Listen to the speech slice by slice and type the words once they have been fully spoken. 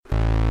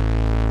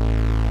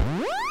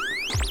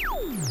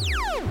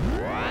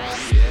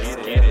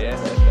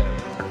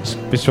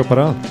Bist du schon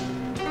bereit?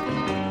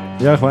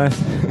 Ja, ich weiss.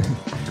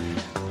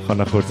 Ich kann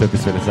noch kurz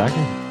etwas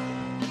sagen.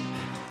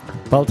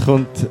 Bald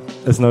kommt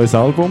ein neues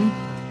Album.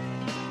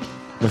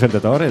 Wir können ja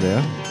da reden,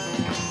 ja?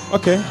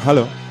 Okay,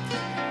 hallo.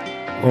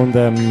 Und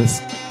ein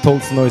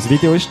tolles neues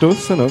Video ist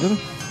draussen, oder?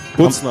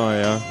 Putzneu,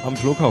 ja. Am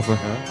Flughafen.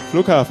 Ja.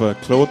 Flughafen,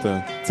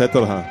 Kloten,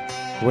 ZLH.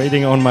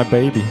 Waiting on my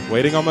baby.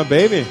 Waiting on my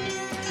baby.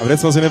 Aber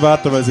jetzt muss ich nicht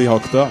warten, weil sie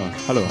hockt da.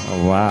 Hallo.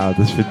 Oh, wow,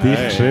 das ist für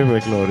dich geschrieben,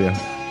 Gloria.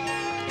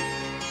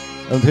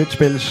 Und heute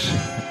spielst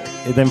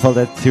du in dem Fall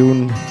den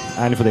Tune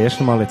einer von den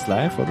ersten Mal jetzt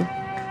live, oder?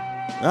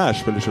 Ja, ich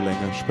spiele schon länger.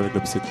 Ich spiele,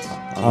 glaube ich, seit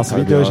das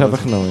Video Jahren ist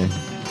einfach neu.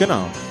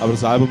 Genau, aber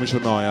das Album ist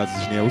schon neu, also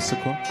es ist nie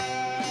rausgekommen.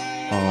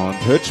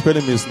 Und heute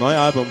spielen wir das neue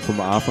Album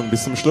vom Anfang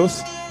bis zum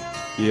Schluss.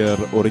 Ihr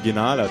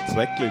originale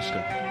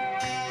Trackliste.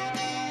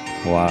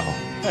 Wow.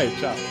 Hey,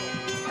 ciao.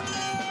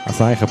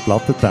 Also eigentlich eine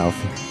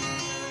Plattentaufe.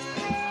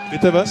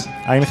 Bitte was?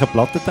 Eigentlich eine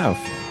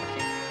Plattentaufe.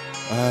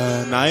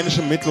 Nein, ist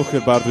am Mittwoch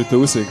in Bar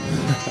 3000.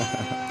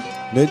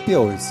 Nicht bei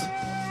uns.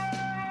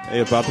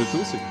 Ey, Bar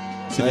 3000?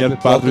 Sind ihr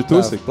Bar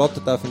 3000?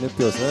 Plattentaufe nicht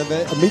bei uns.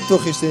 Am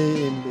Mittwoch ist sie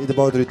in der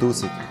Bar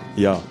 3000.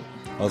 Ja.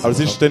 Also aber es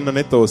ist dann noch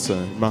nicht draussen.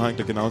 Wir machen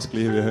eigentlich genau das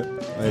gleiche wie heute.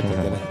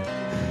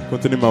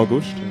 Kommt dann im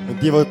August.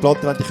 Und die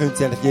Platte wollen, die können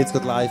sie eigentlich jetzt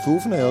gerade live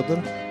aufnehmen,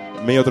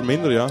 oder? Mehr oder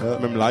minder, ja.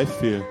 Mit dem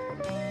Live-Feel.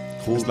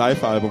 Cool. Das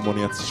Live-Album, das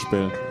ich jetzt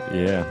spiele.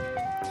 Yeah.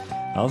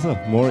 Also,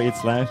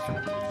 Moreeats live.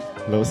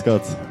 Los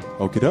geht's.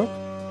 Okidok.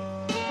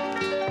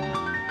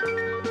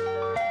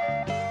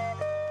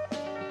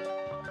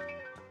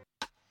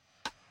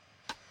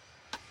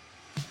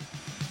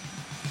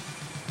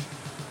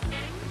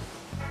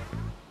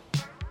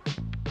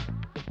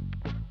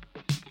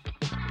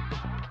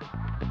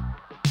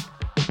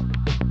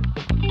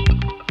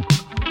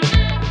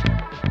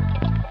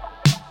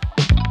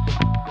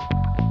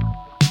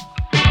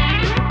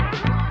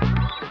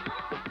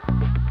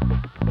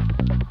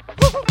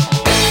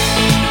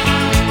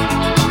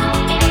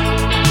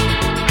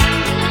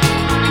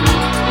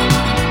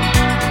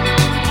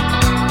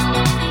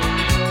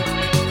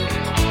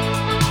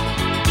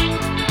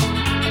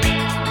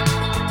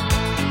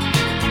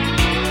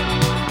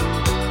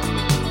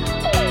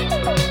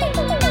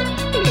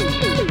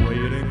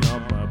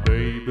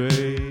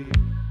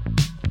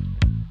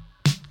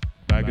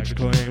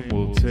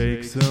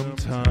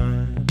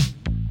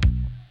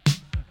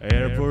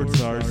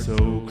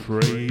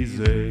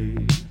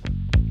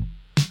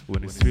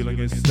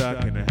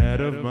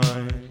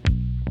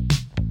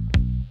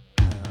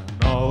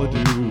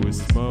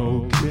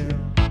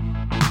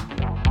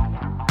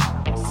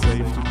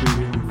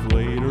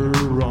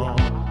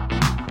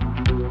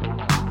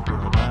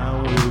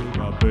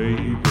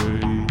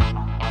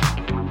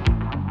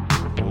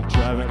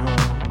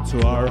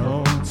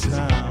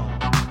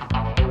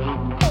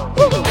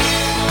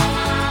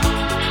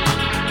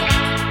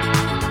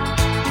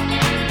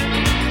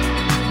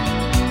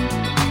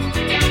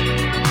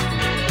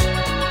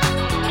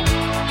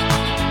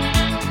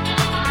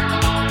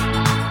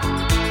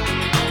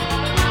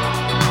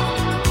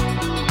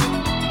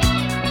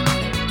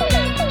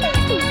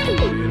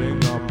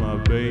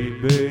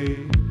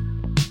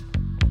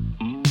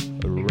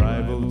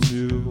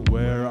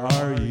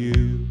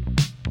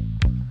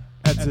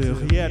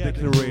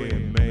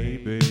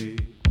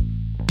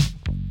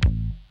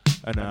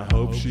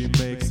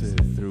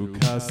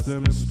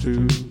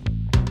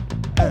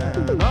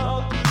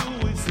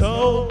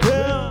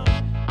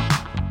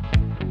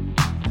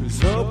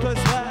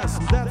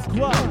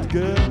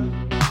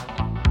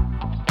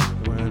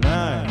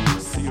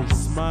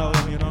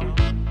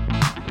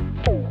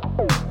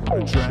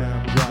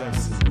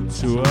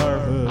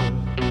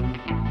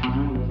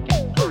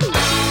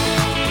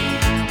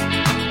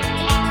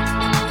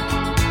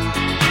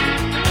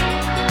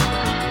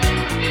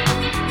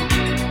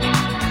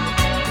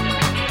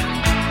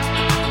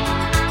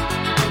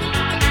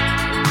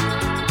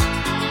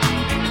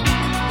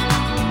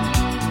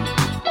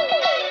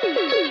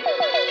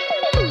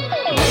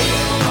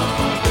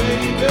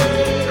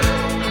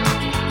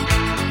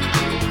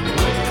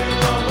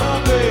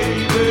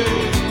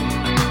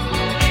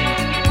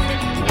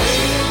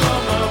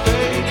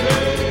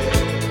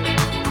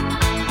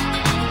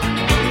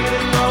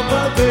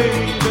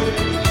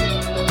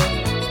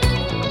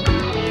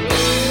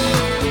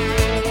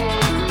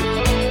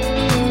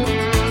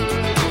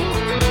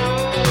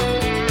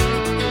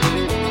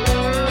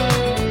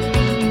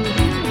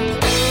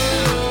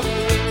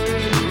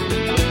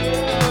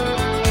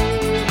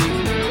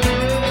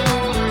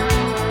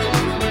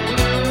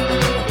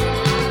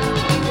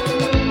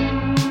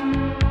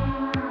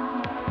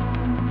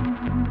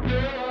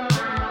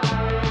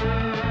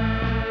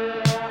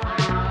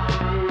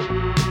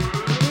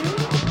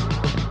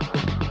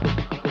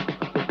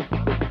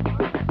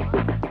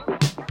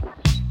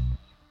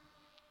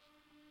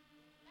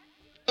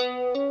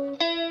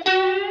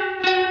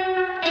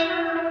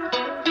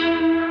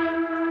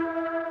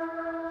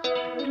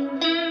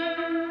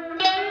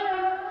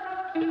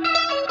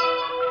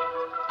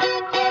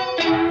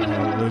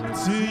 look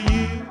to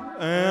you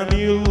and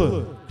you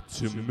look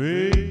to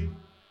me,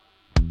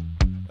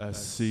 I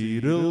see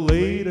the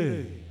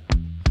lady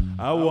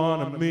I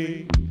wanna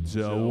meet.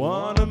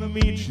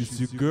 She's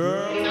your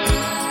girl.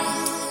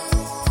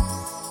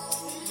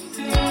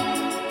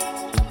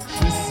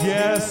 She's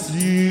yes,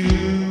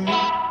 you.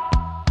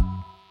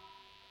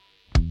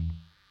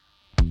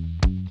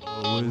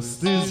 Oh, is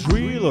this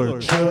real or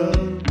just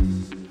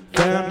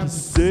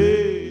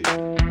fantasy?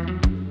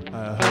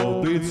 I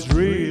hope it's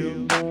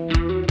real,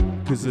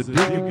 'cause I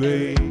dig you,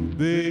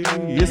 baby.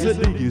 Yes, I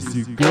dig you,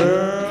 see,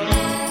 girl.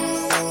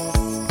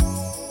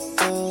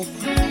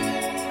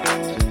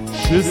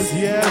 Just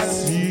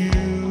yes, you.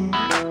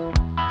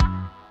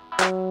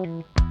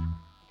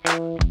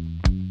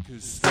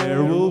 'Cause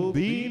there will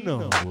be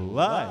no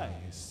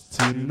lies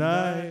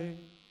tonight.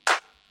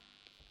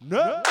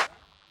 No.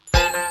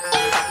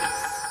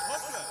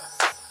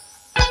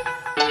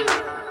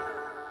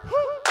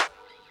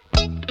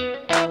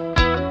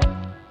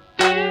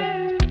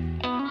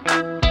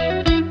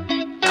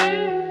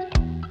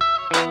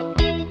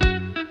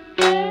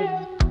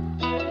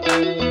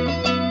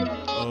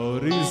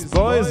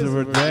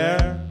 Over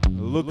there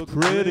look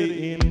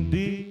pretty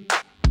indeed.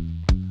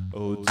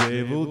 Oh,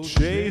 they will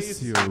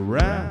chase you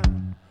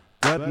around,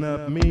 but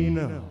not me,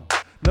 no,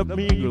 not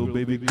me, girl,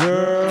 baby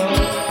girl.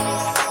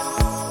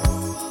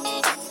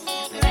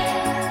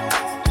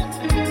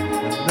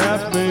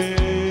 Not me.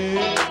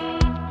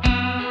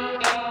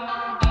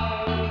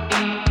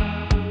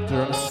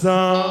 There's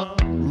some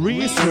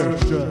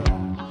research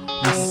done.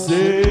 You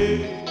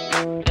see,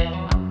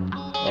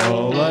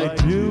 all I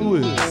do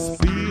is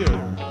fear.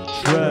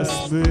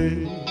 Trust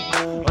me,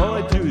 all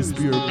I do is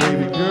be your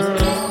baby girl.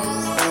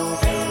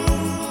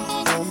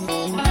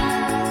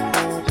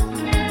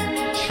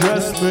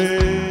 Trust me,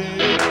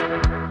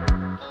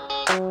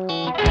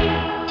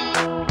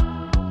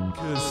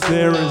 'cause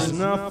there is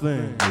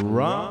nothing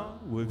wrong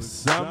with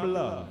some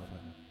love.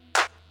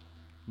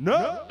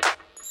 No.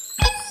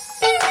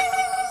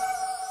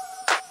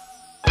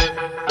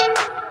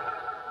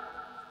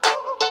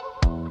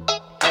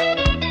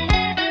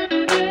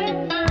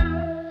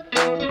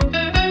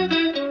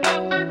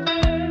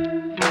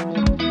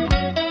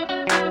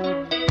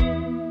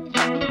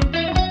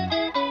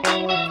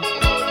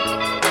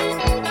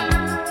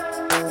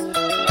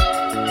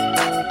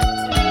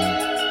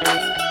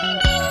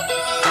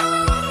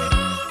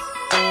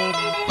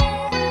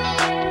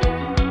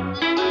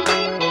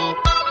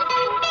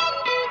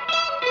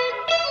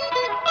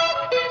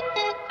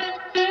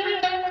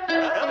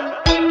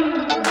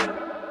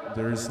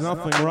 There's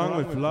nothing wrong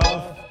with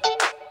love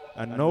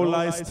and no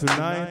lies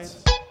tonight.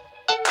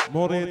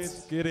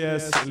 Moreeats,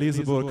 GDS,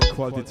 Burg,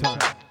 quality time.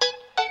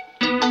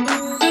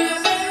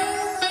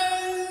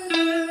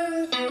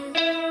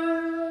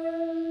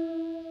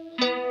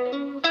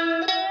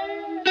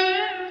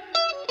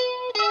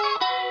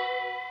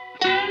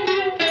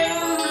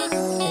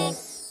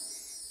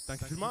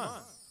 Danke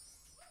vielmals.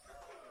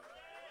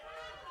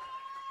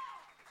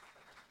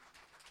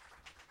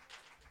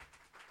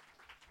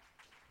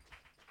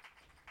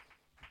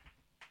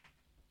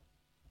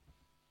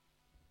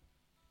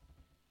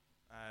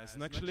 Es ist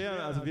nicht schlimm,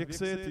 also wie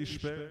gesagt, ich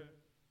spiele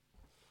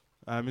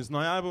mein neues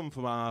Album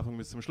vom Anfang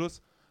bis zum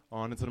Schluss.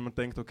 Und jetzt haben wir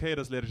gedacht, okay,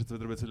 das Lied ist jetzt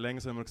wieder ein bisschen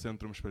länger, haben wir gesehen,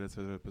 und darum spiele ich jetzt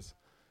wieder etwas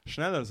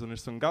schneller. So,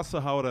 ist so ein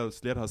Gassenhauer,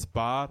 das Lied heißt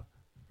Bar.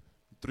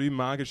 3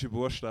 magische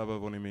Buchstaben,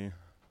 die ich mir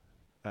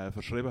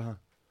verschrieben habe.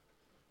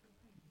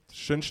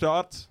 Schön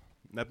Start,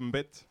 neben dem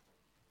Bett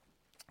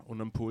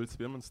und am Puls,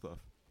 wie man es darf.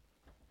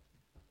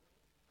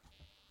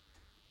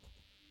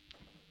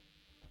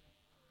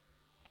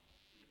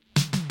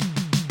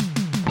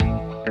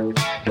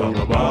 Ba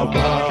ba ba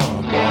ba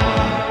ba.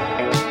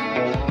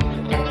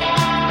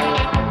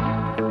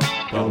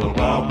 Ba ba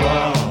ba ba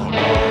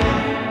ba.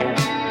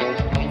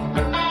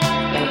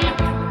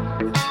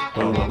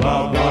 Ba ba ba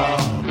ba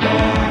ba.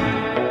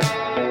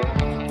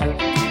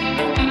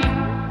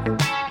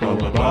 Ba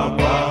ba ba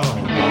ba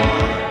ba.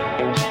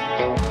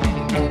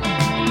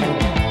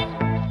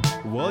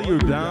 While you're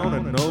down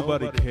and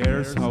nobody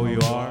cares how you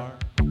are,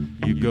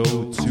 you go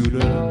to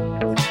the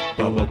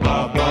ba ba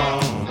ba ba.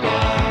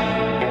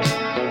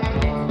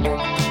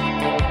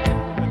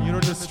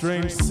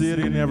 Strange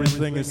city and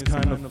everything is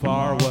kind of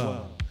far.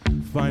 Well,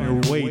 find your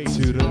way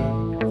to the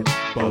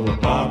ba ba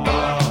ba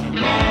ba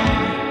ba.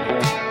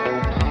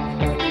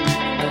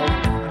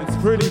 It's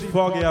pretty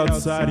foggy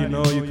outside, you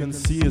know. You can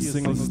see a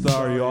single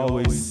star you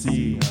always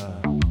see.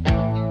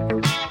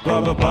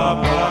 Ba ba ba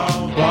ba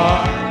ba.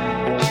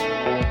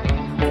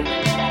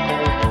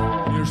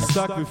 You're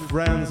stuck with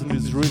friends and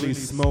it's really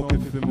smoky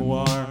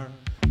fumoir.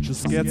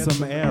 Just get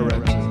some air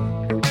at it.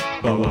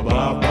 Ba ba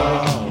ba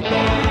ba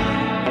ba.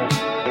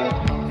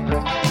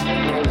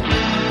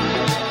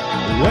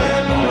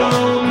 When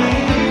lonely,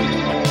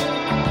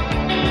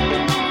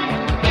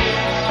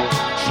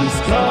 she's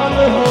come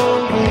to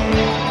hold me.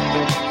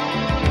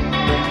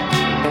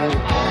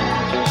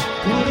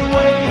 Put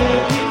away the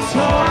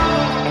guitar,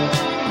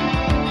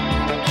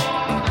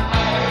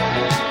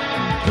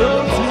 go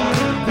to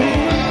the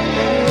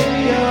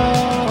beyond.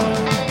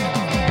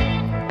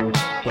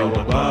 Ba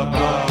ba ba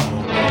ba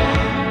ba.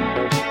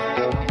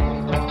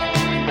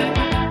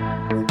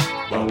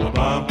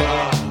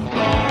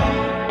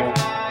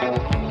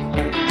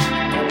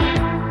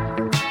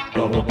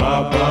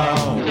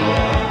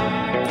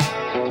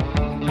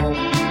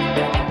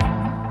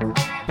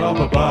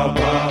 ba ba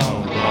ba.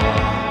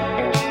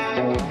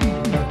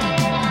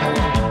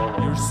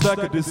 You're stuck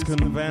at this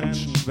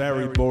convention,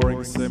 very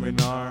boring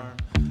seminar.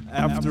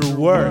 After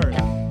work,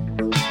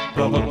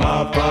 ba ba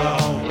ba ba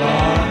ba.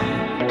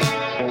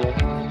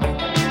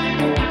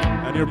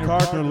 And your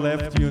partner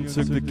left you and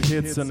took the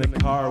kids in the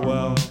car.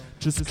 Well,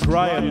 just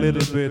cry a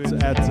little bit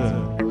at the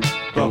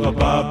ba ba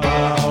ba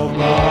ba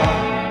ba.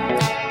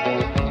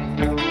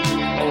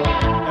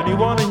 And you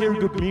want to hear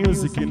good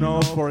music, you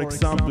know, for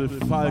example,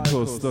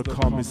 Falcos, the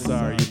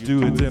Commissar, you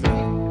do it in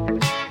a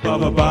ba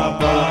ba ba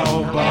ba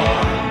ba.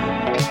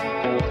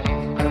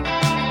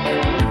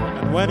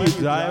 And when you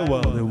die,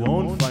 well, they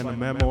won't find a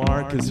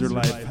memoir, cause your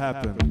life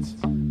happened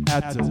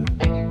at the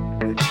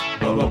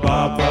ba ba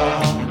ba ba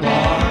ba.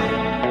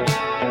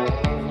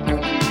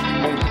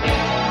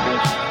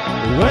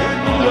 When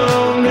you're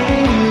lonely,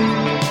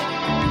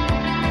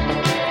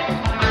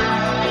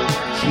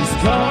 she's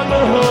come to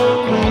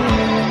hold me.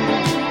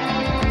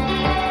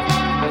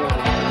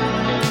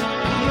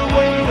 The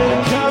way they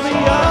come me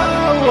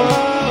out, go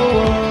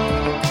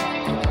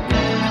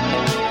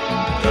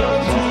to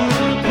the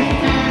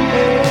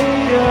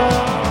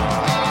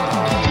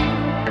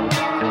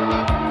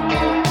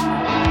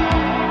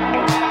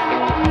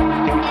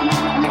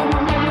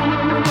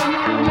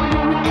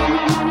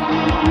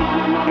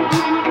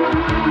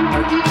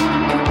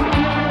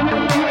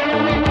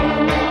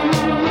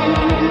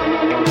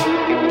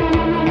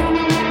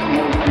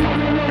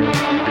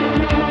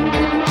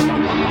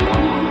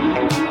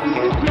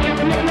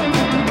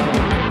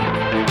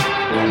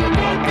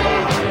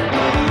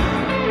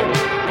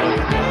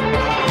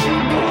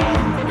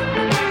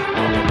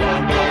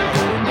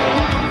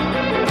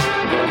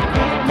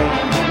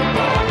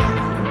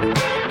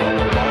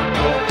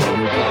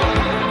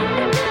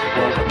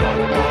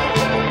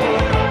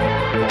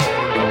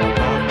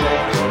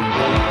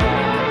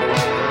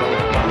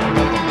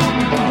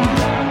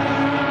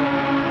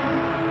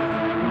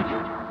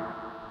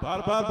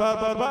ba ba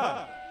ba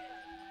ba.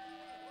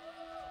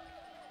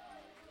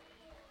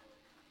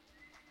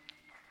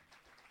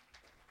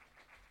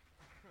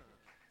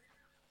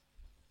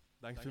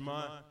 Danke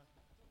vielmals.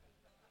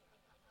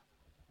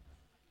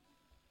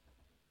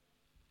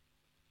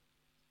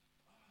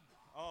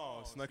 Oh,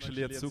 das nächste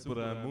Lied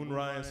super,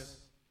 Moonrise.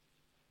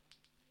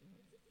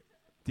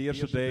 Die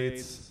ersten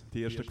Dates,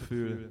 die ersten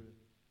Gefühle,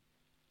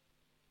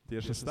 die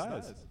ersten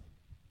Styles.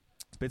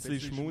 Ein bisschen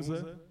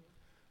schmusen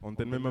und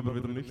dann, wenn man aber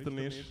wieder nüchtern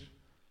ist,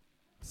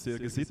 sehr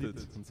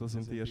gesittet. Und so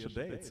sind die ersten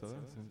Dates,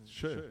 oder? Sind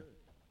schön.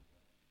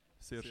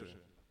 Sehr schön.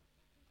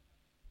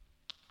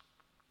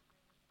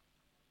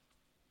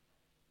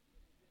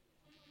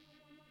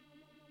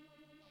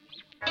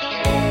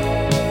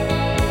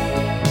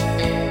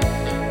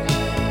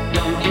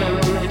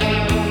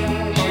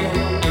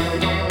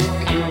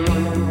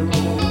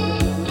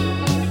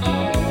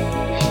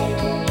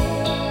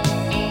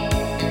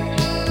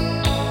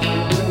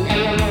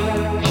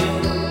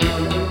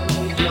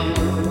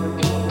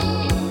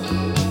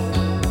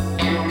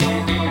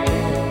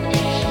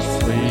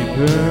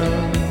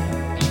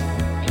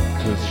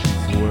 Cause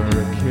she's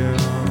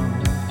working.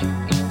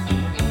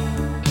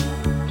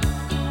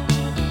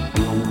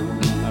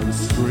 I was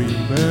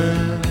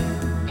screaming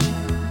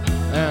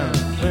and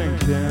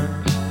thinking,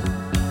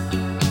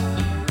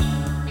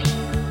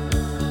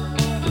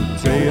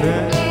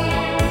 dating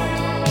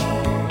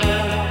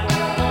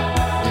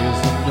is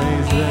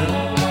amazing.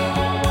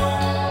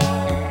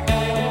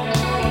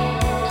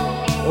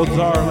 Oh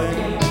darling,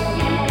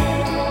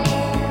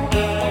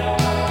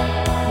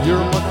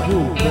 you're my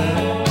cool man.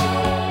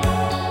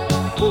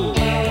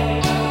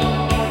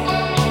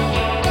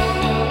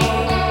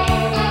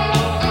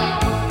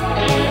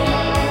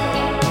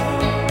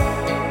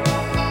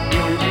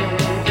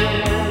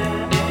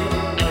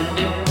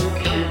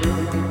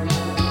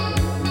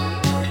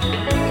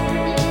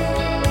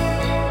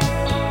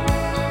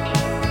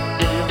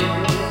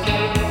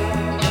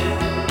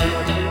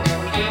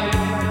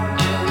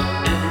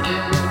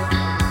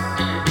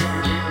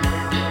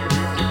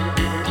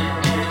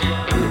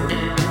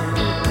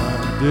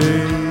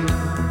 Day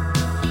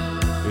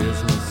is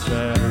my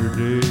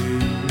Saturday,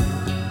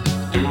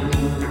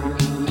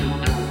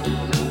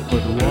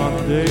 but one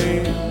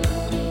day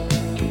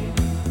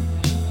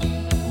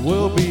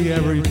will be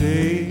every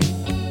day,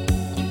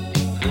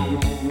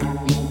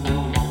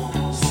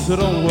 so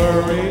don't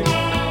worry,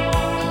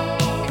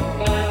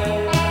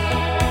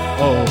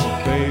 oh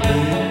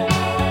baby,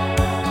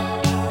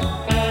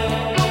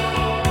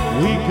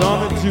 we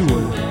gonna do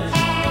it.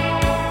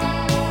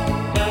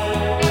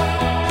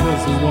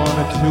 Cause we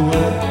wanna do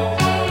it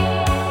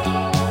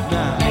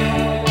now.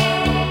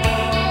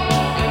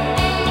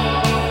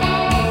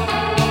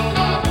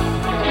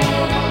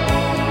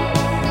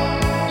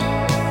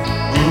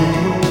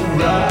 Moon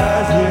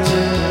rising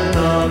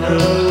on the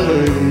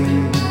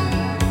lake,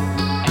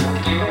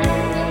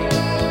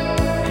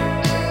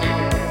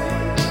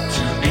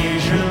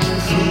 Tunisian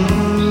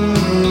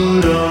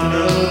food on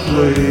the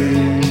plate.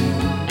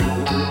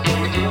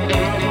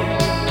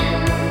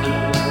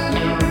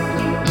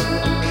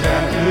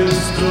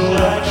 Cactus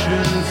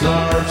collections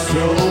are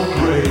so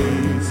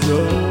great, so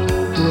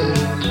great.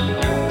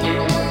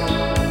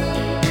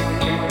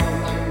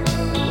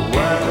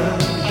 When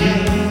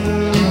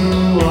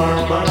you are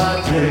my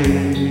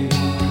day.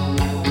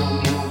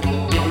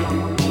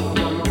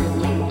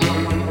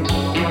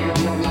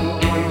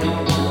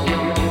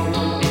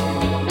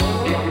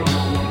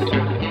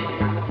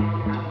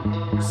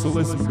 So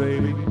listen,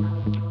 baby.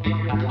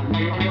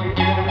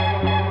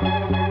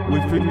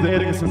 We've been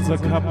dating since a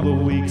couple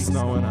of weeks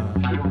now, and I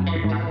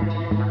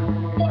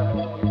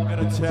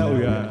gotta tell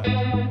you,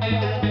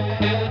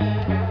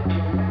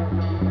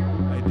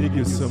 I dig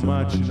you so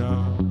much, you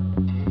know.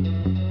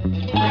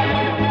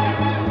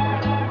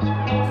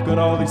 I've got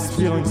all these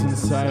feelings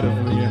inside of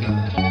me, and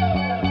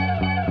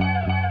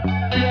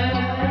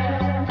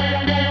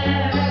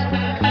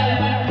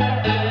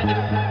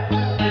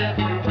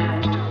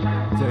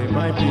they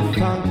might be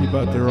funky,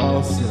 but they're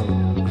also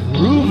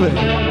groovy.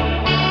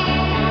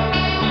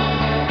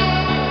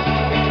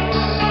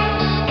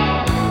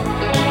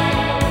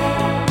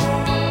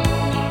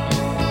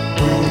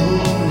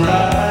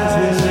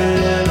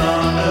 Rising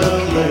on the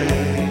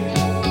lake,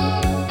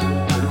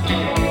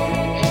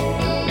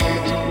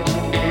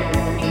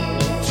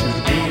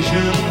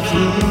 Tunisian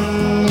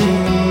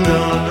food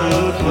on the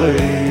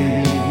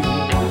plate,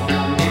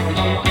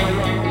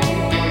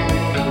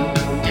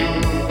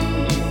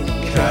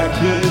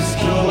 cactus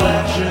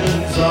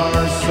collections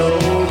are so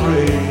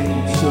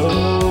great, so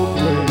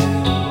great.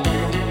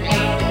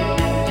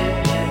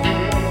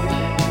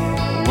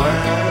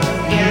 When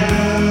you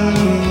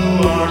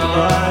are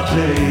my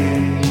day.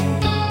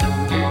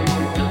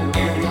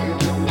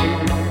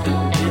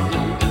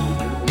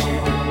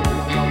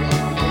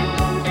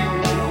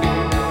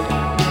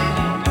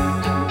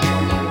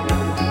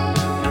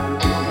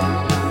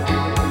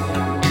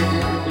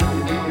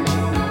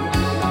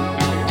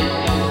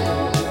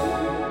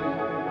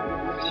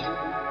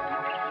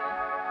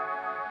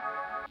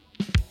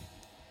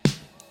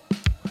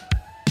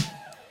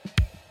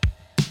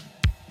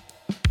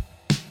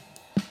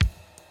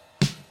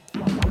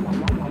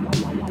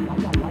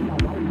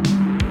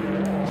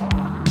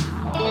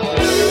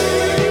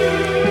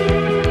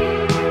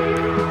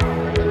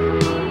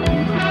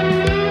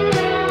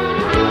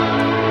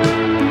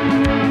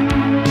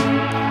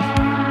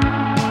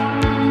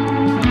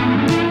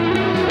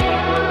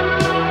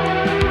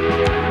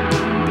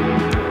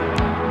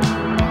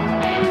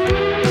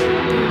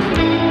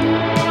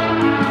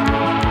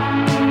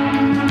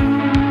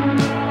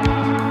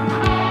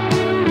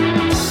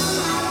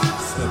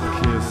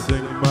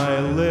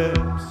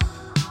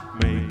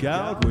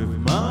 Out with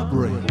my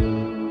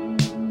brain.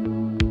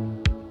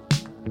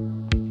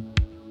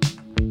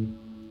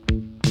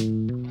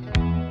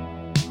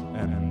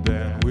 And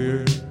then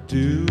we're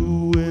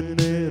doing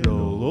it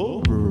all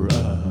over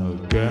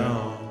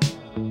again.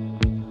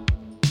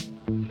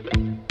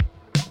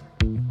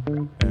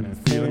 And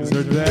feelings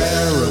are there,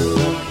 I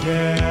don't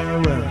care.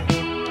 And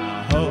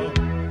I hope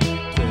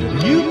that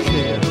you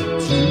care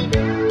too.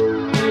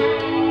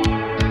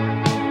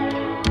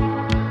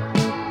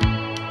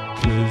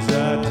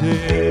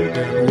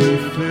 And we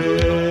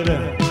fit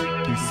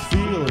this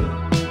feeling,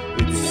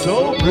 it's so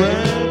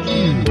brand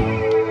new.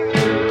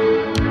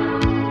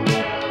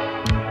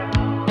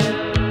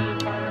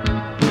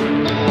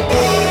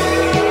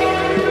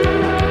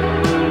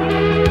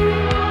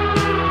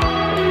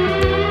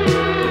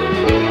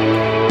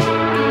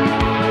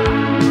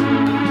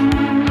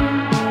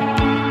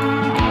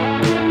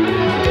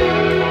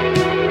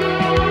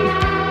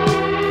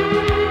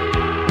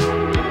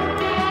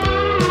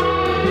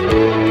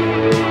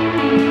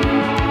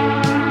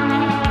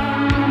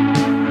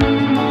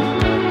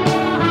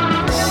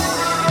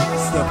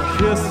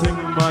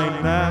 Kissing my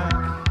neck,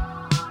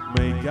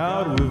 make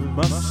out with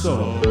my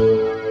soul.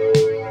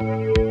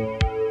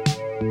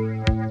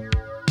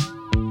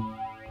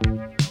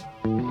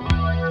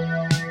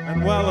 And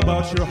well,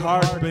 about your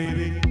heart,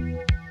 baby,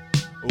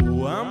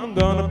 oh, I'm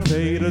gonna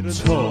pay the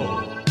toll.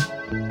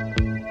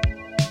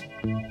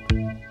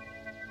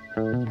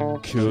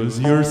 'Cause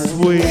you're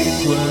sweet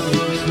when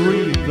you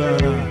creep,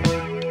 and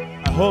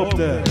I hope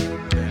that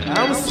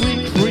I'm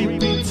sweet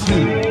creepy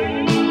too.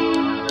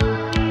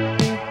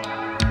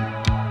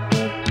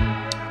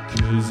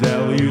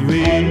 L.U.V.,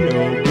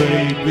 oh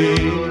baby,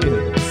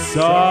 it's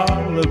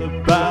all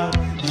about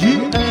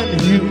you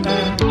and you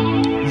and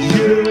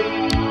you.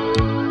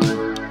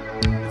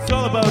 It's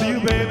all about you,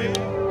 baby.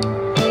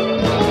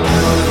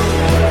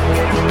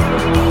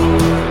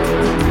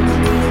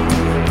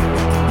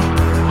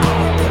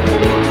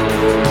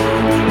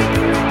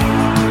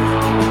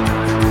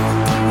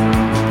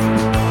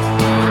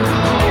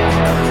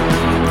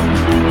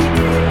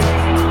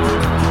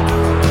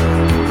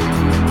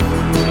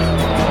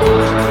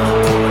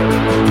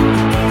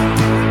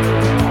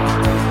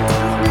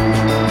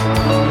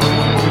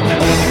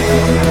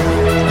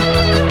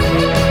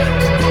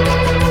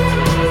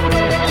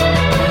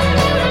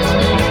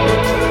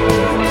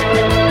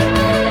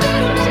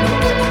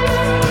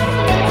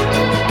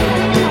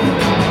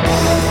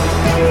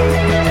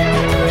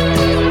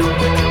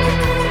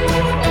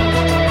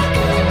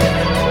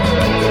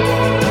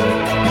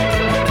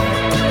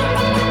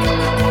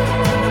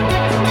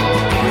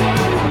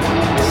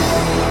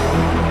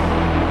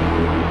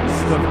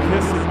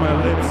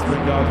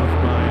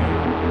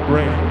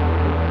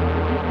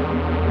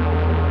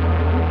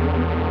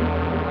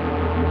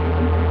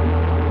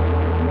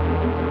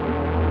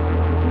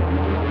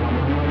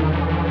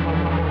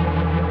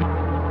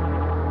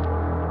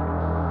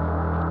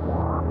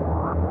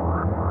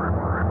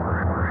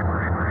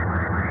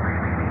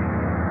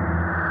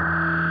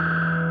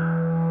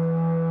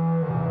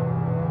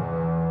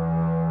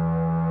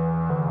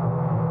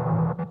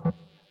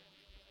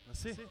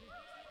 Merci.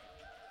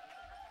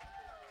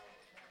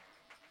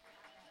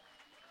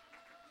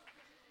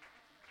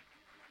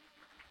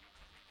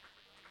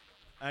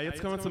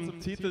 Jetzt kommen wir zum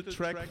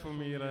Titeltrack von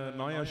meiner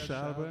neuen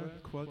Scherbe,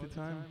 Quality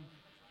Time,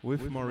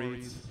 with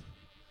Moreeats.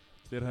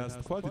 Der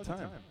heißt Quality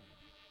Time.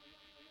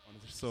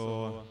 Und es ist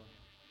so,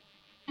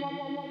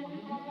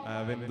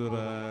 wenn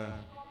der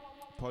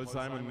Paul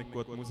Simon nicht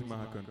gut Musik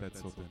machen könnte, hätte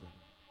es so den.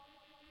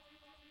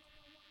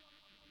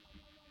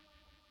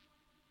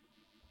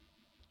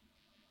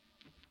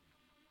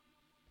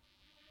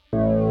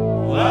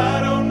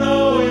 I don't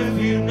know if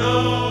you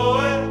know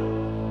it.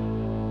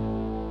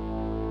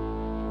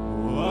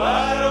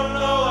 I don't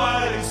know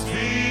why this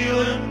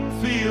feeling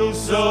feels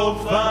so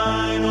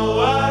fine. Oh,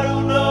 I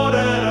don't know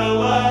that I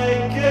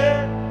like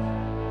it.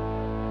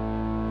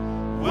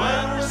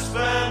 When we're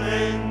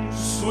spending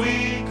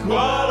sweet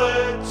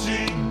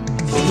quality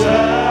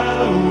time.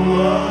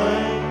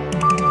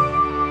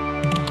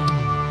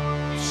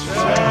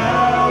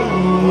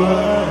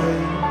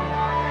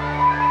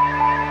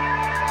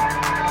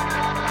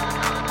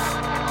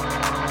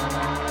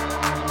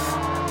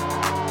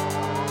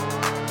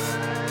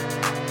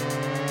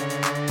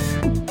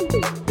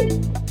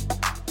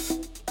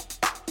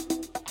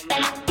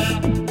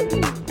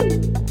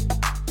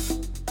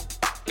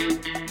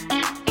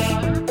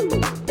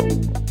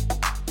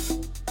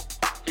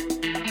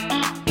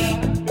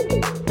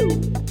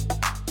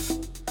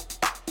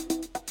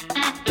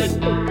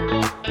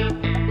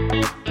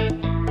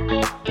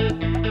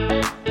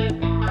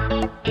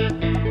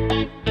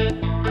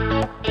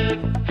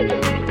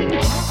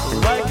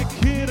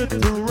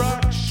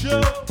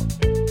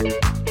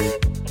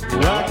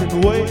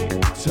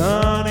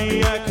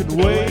 Honey, I can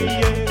wait,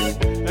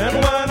 yeah. And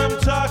when I'm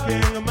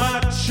talking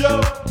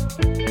macho,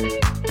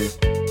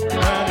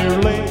 when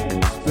you're late,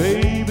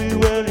 baby,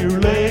 when you're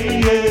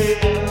late, yeah.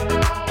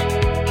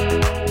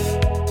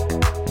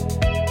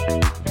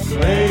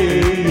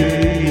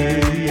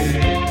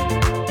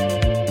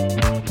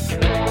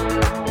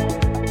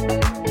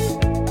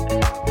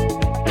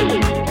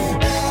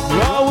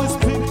 You always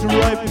pick the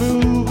right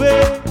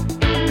movie.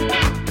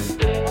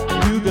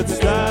 You got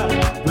style,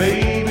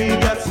 baby,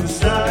 got some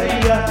style.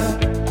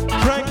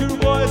 Crank your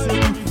voice and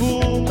you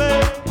fool me.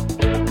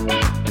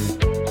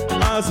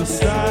 Smiles a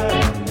style,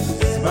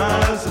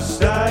 smiles a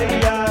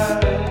style.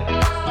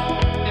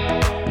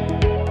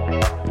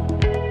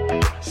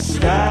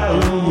 Style,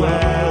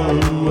 wow,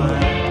 wow.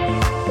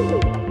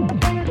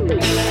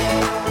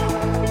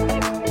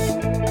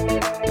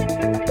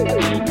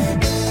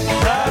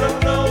 I don't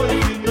know if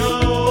you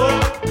know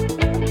it.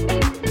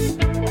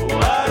 Oh,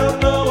 I don't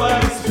know why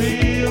this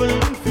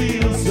feeling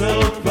feels so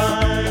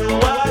fine. Oh,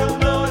 I don't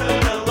know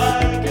that I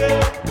like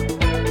it.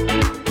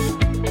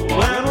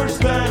 When we're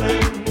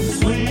spending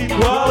sweet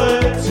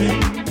quality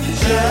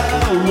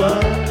shower.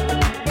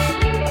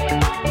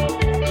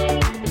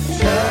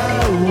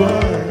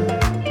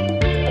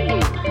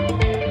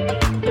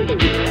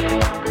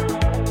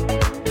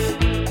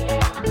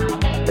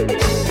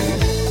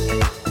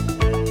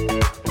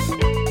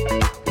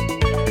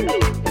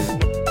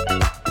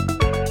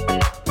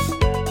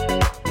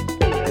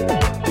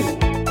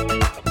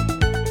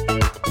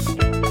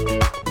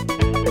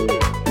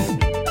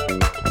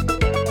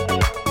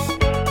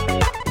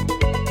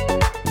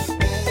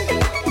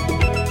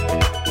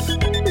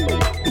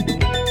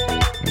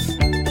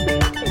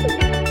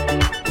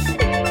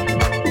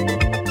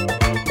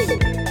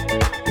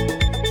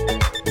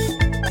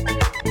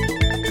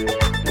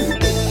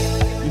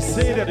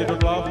 Say that you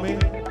don't love me?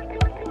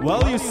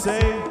 Well, you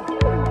say,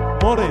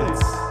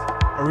 Moreeats,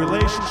 a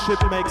relationship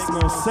makes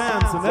no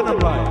sense. And then I'm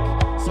like,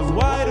 so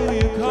why do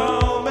you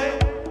call me?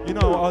 You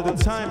know, all the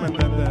time. And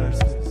then there's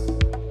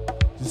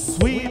this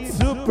sweet,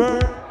 super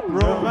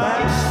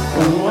romance.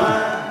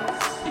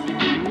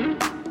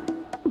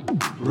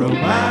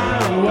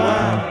 Romance.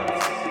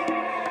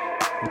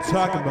 We're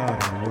talking about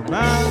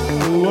romance.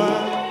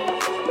 Romance.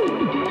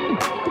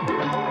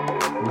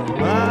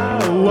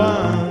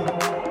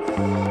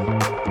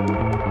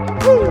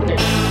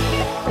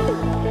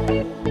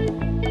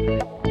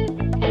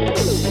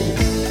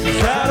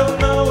 I don't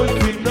know if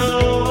you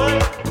know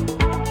it.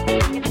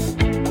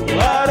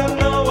 I don't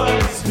know why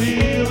this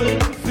feeling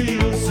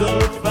feels so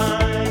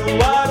fine.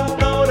 I don't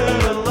know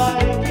that I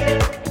like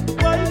it.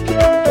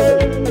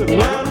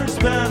 When we're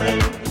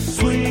spending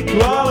sweet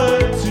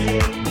quality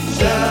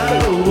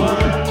shower.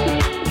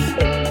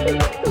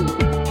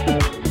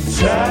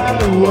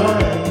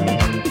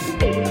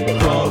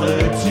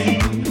 Quality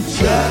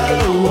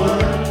shower.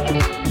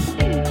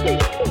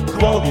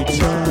 Quality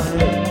time.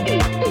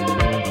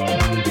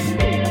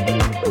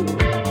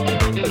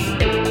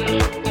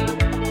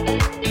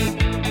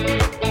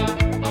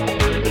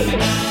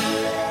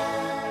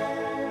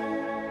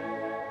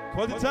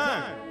 Quality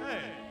time.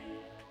 Hey.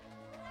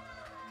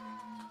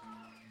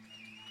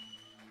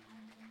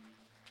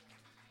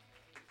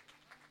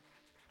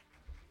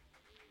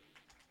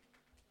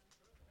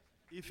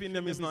 Ich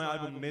finde mein neues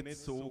Album nicht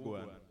so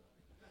gut.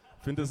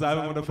 Ich finde das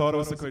Album, das davor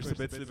rausgekommen ist, ein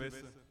bisschen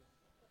besser.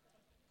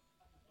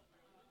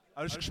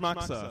 Aber es ist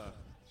Geschmackssache.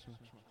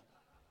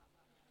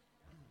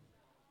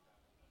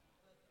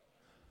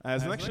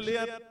 Das nächste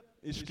Lied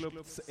ist, glaube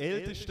ich, das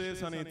älteste,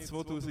 das habe ich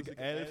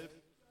 2011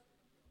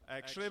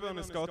 geschrieben und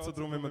es geht so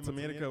darum, wenn man zu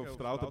Amerika auf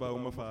der Autobahn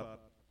rumfährt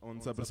und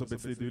es aber so ein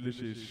bisschen idyllisch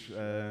ist.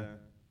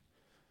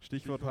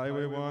 Stichwort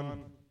Highway 1.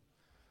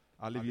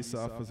 Alle weißen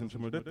Affen sind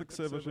schon mal dort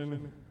gesehen wahrscheinlich.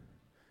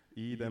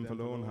 Ich in dem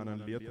Fall auch und habe ein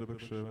Lied darüber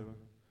geschrieben.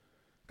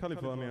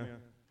 Kalifornien.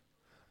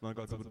 Dann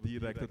geht es aber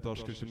direkt in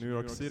die New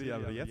York City,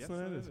 aber jetzt noch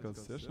nicht, jetzt geht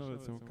es sehr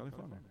schnell zu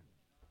Kalifornien.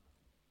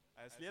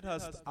 Das Lied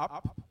heißt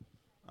Up,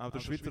 aber der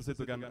Schweizer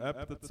sagt gerne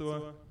Up dazu.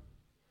 Wir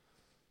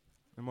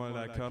haben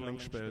mal Curling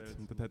gespielt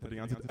und dann hat er die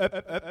ganze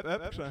Zeit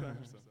Up geschrieben.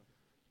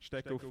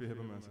 Steck auf, wie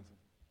haben wir es.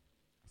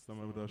 Jetzt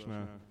lassen wir da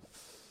schnell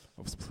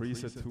aufs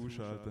Preset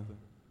zuschalten.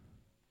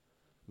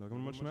 Schauen wir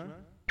mal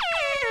schnell.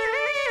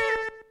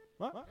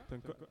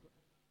 Danke.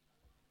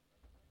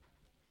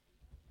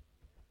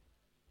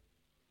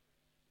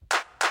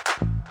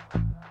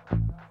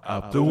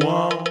 Up the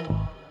wall,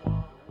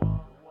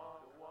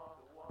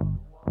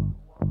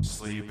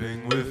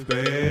 sleeping with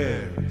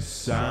bears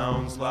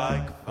sounds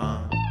like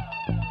fun.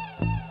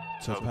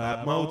 Top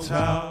Hat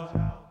Motel,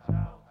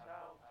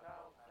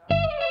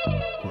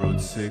 Route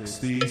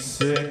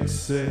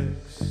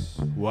 66,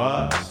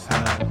 what's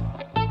that?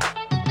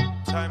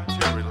 Time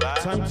to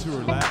relax. Time to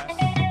relax.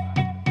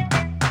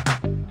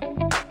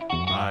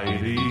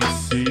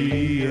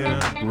 IDC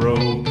and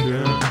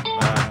broken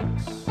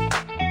max.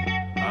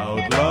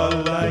 Outlaw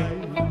life.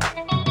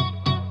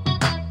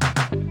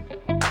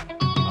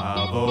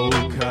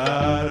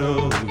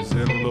 Avocados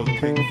and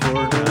looking for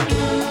nights.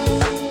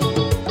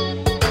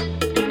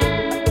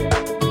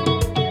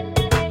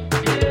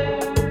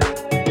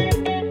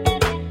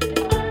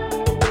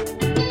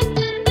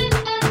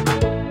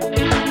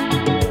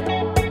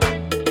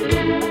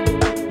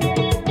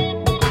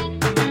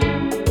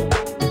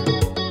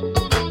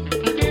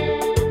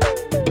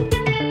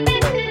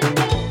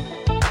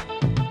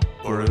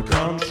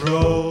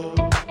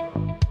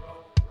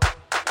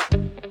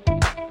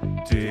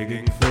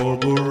 Digging for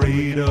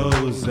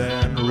burritos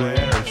and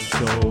rare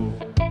soul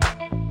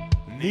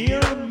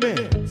near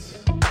mint.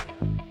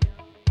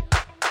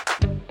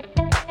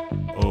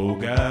 Oh,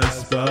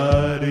 gas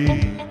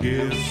buddy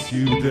gives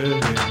you the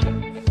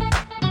hint.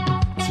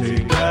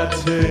 Take a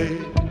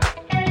take.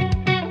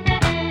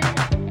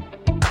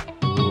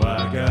 Oh, I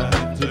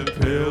got the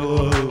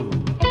pillow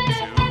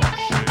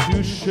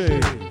to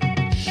shake.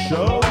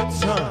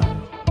 Showtime.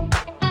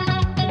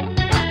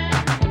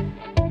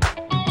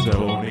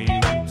 Don't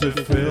need to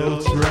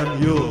filter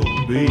and you'll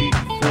be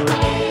fine.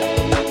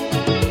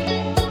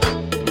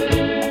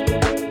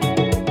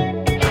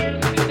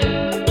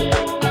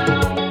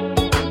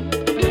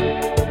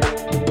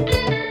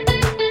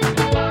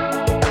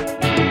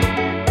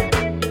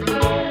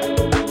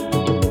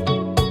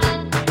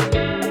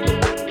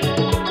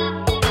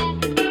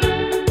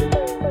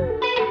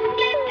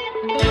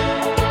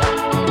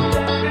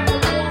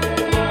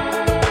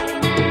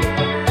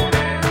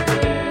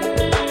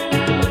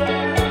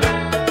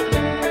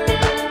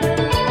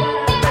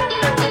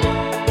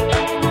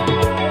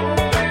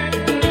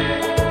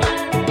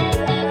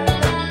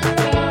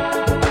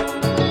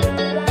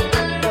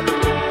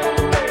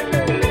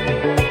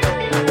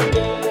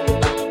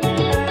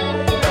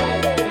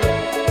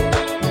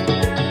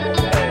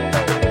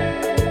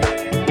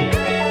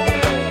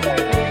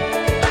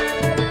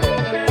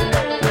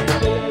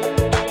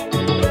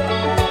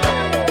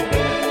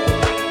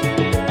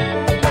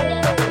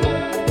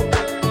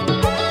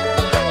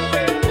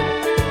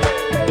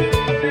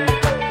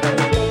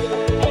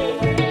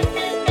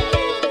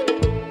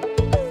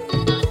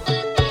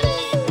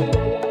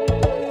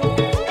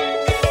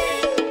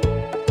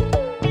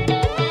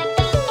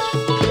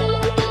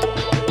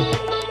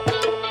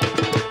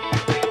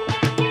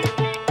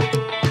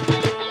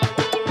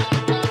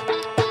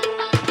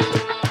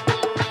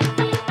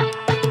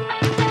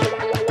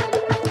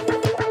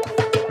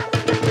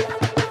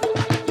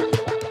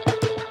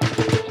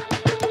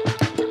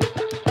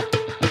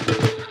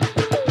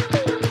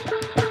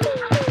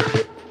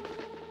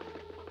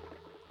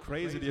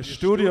 Crazy, die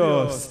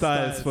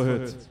Studio-Styles von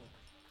heute.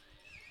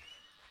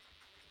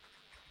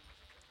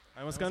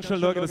 Ich muss ganz schnell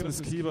schauen, dass wir das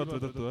Keyboard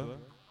wieder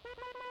tun.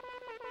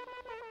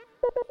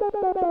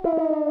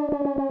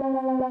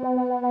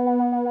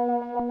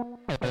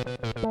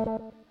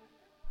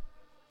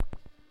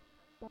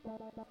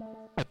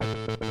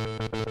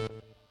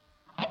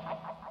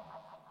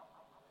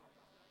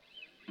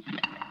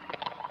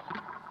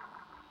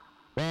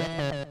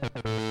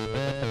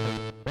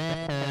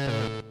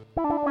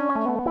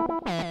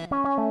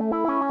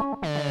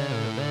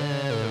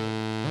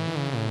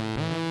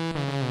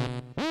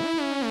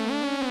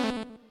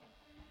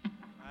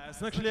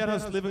 Das nächste Lied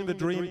heißt Living the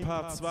Dream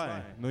Part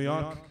 2, New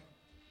York.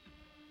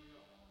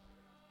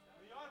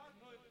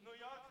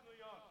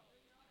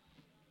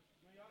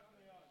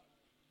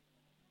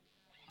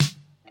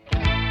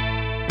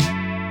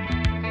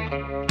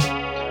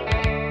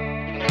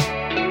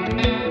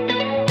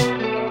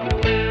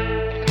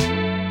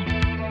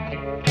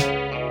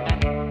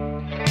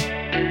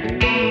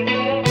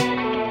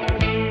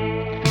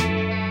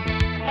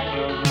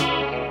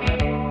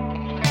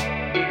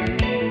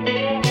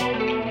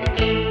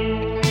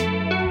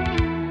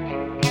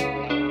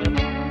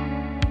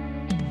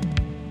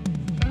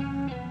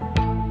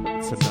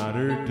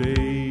 another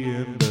day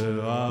in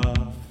the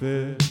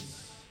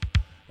office,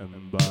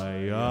 and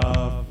by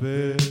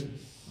office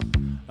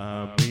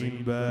I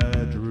mean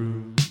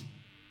bedroom,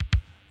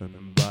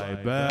 and by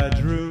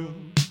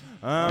bedroom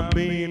I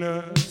mean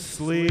a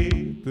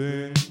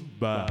sleeping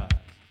bag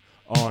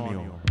on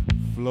your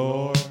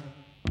floor.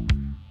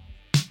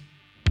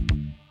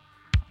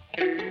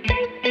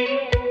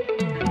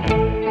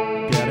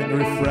 Getting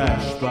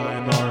refreshed by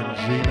an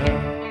orangina,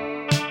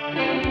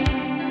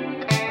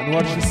 and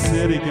watch the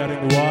city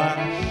getting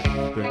washed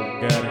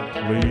and getting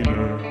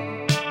cleaner.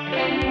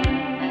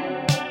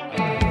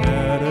 I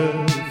had a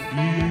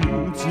few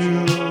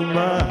too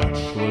much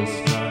last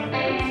night,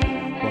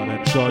 but I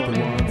enjoyed the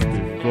ones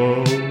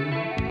before.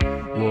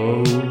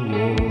 Whoa,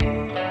 whoa.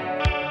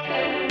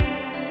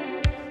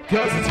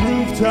 'Cause it's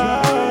roof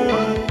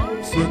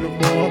times in the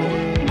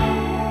morning,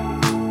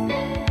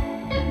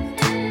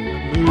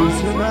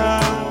 losing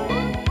out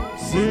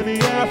in the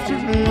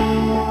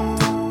afternoon.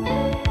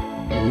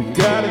 We've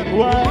got it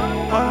wide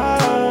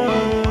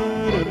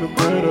in the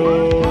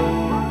middle,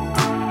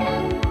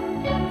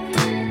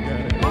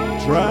 got it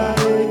dry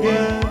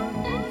again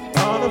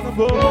on the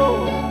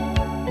floor.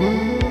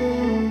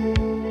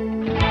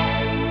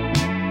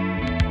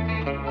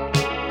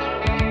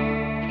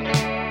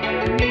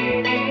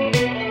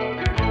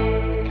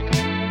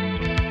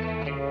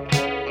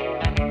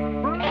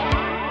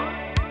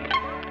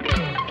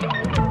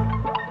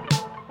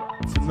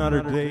 It's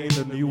another day in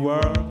the new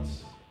world.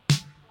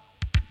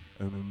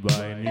 And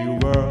by new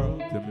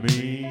world, I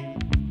mean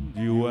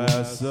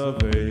US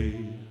of A.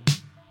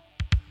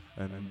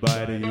 And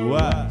by the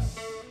US,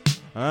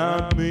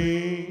 I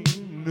mean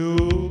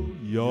New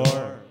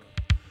York.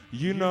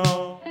 You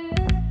know,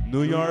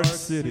 New York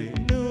City,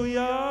 New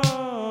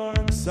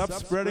York. Stop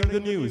spreading the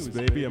news,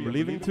 baby, I'm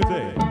leaving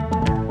today.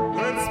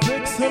 It's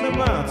big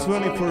cinema,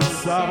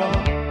 24/7.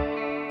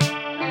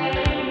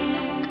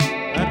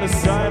 And the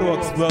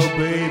sidewalks blow,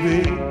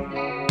 baby,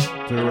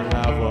 to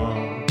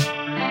heaven.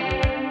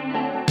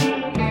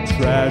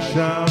 Trash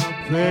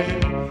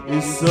champagne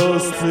is so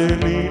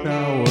silly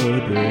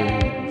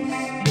nowadays,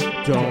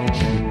 don't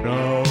you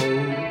know?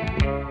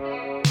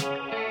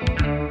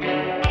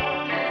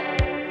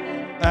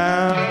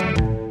 And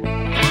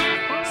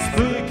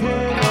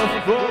speaking of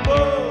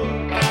football,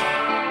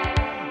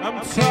 I'm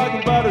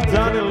talking about a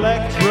Don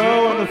Electro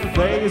and the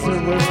phaser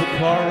with the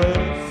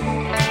chorus.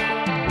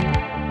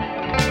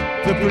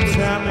 The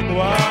pretending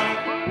why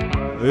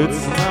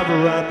it's never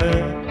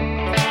ending.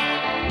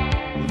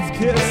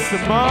 Kiss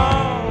them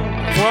all,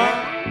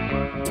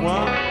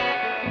 one.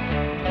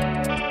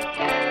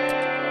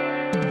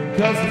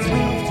 'Cause it's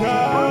roof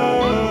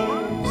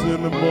times in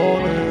the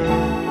morning,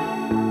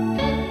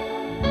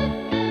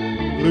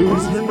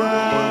 losing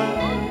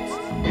nights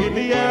in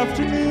the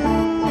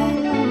afternoon.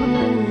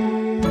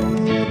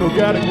 No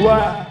getting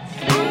wet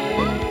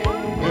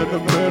in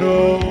the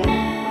middle,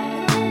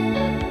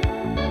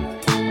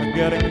 I'm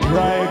getting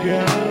dry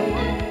again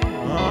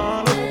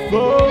on the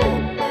floor.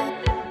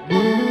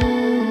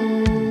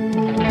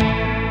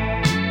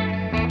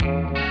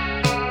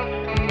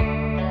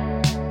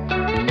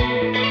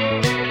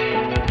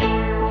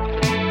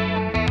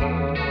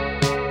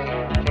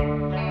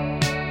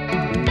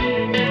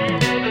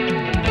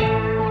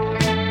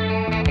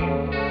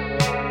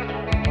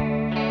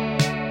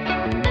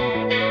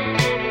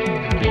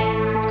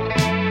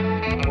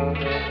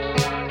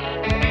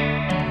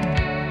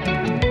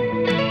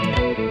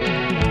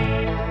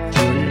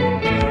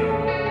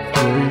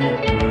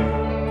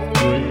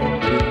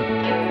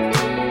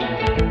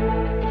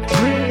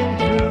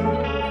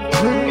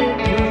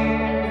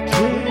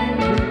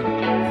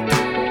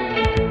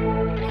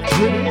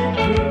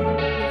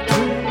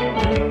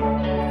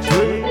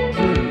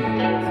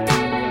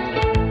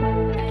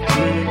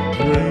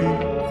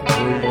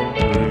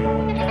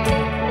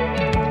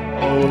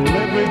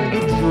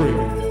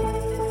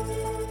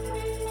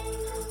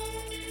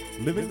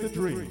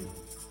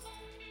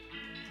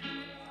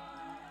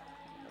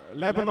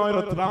 Leben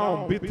euren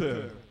Traum,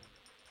 bitte.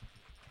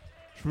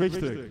 Ist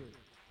wichtig.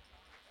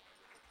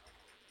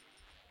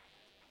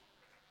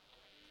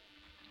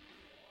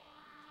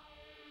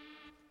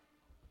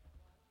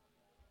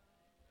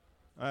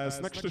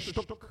 Das nächste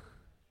Stück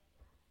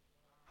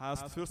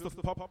heißt First of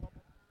Pop.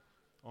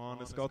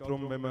 Und es geht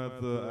darum, wenn man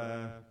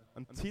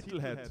einen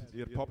Titel hat in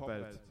der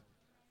Popwelt.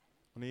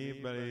 Und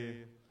ich, weil ich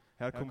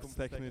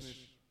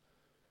herkunftstechnisch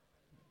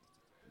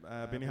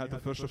bin ich halt der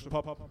First of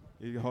Pop.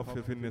 Ich hoffe,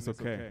 ihr findet es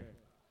okay.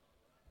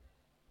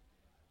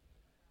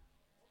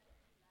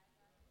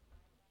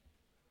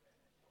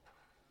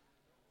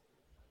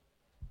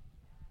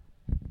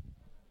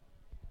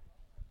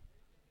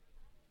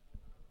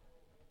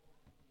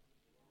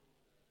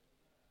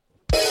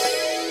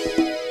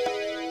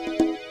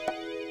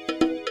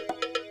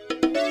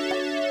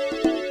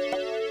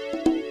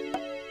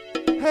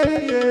 Hey,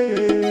 hey,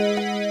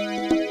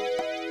 hey.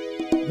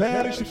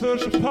 Wer ist der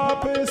First of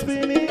Pop? Es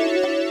bin ich.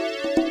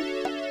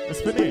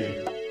 Es bin ich.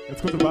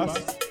 Jetzt kommt der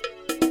Bass.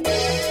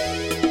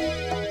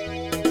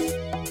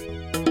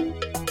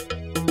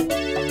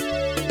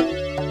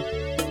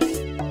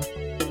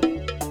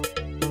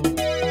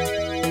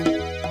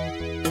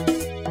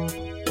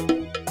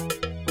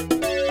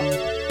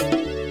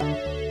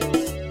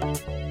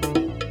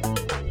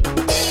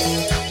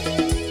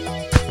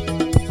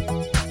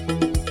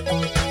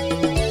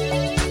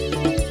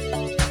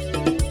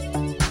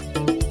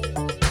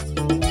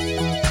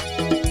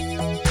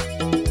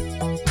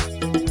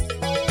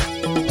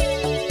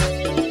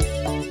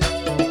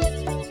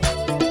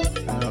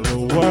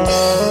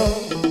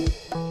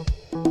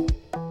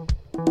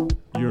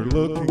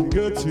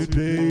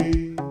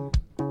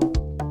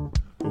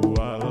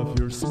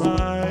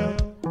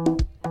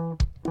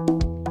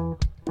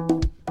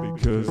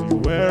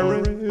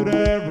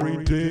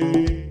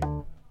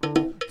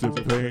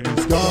 pain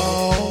is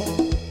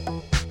gone.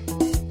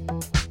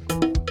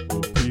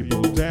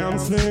 People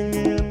dancing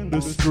in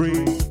the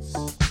streets.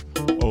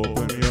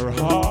 Open your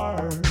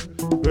heart,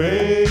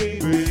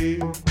 baby,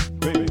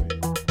 baby.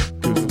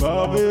 'Cause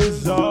love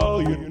is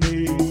all you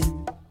need.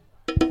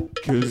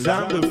 'Cause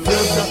I'm the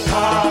first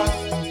apart.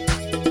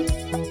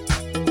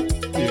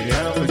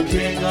 Yeah, I'm the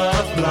king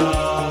of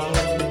love.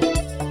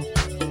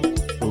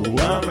 Oh,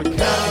 I'm the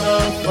kind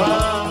of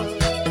fun.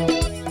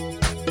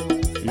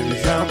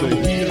 Yes, I'm the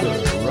healer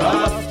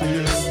of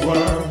this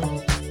world.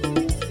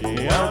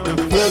 Yeah, I'm the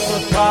first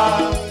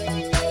apart.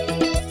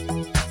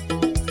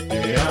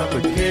 Yeah, I'm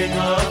the king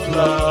of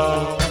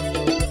love.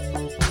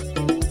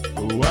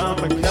 Oh, I'm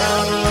the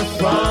kind of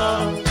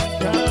fun.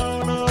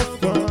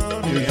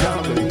 Yeah,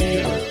 I'm the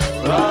healer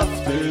of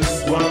this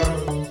world.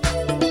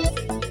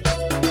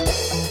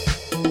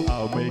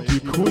 I'll make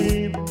you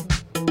queen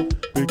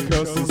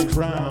because this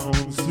crown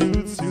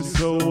suits you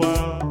so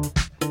well.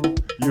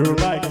 You're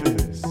like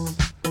this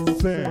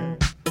thing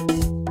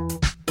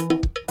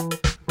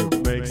that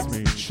makes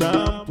me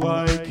jump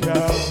like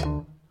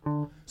hell.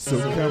 So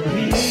come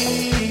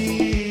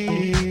here,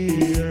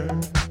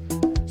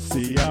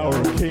 see our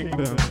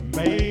kingdom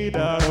made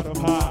out of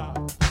pop.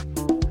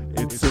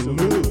 It's a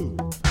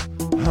loop,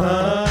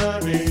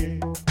 honey.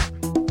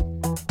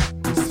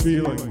 This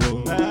feeling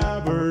will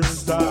never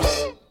stop.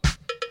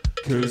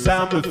 'Cause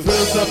I'm the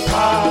first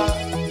apart.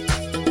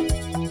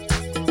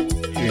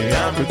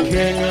 Yeah, I'm the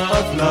king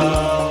of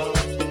love.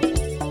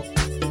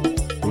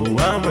 Oh,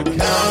 I'm the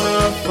count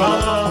of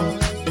fun,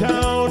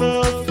 count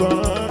of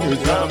fun.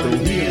 'Cause I'm the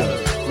healer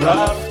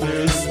of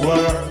this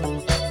world.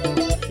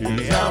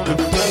 Yeah, I'm the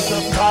first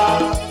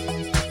apart.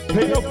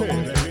 Pay your pay,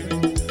 baby.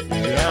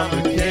 Yeah, I'm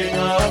the king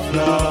of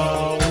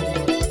love.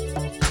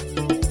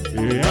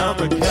 Yeah, I'm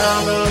the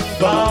count of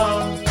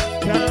fun,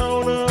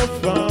 count of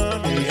fun.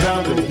 Yeah,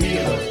 I'm the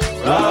healer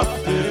of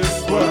this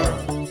world.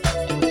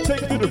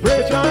 Take it to the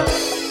bridge, huh?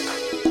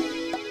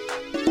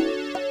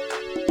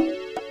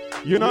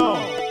 You know,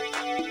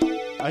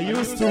 I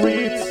used to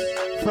read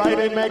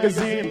Friday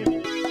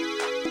magazine,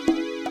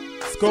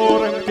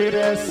 score and get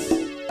S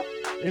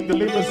in the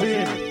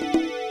limousine.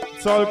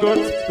 It's all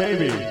good,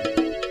 baby.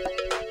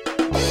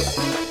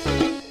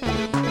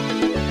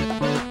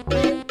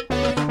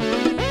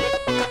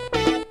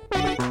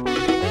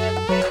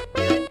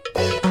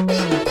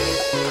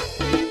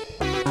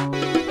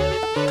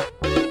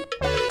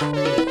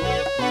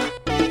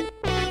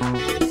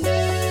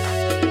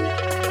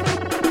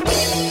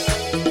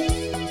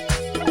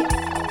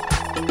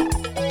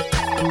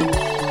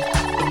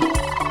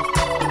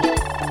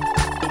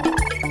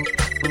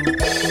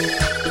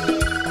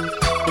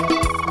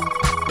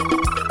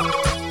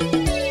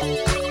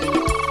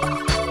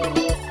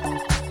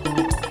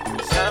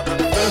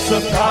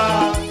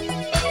 Apart.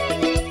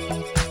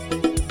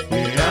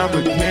 Yeah, I'm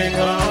the king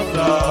of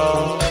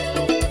love.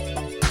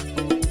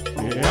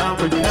 Yeah, I'm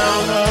the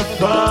count of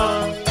fun,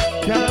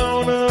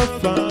 count of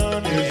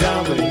fun. Yeah,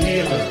 I'm the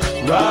healer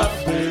of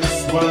this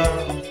world.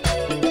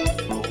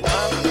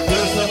 I'm the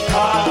first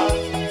apart.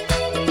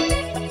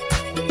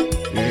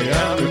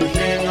 Yeah, I'm the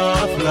king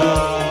of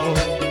love.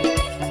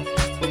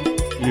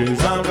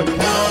 Yes, I'm the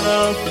count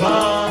of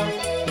fun,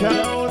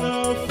 count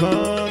of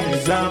fun.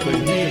 Yes, I'm the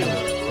healer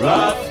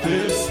of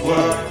this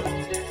world.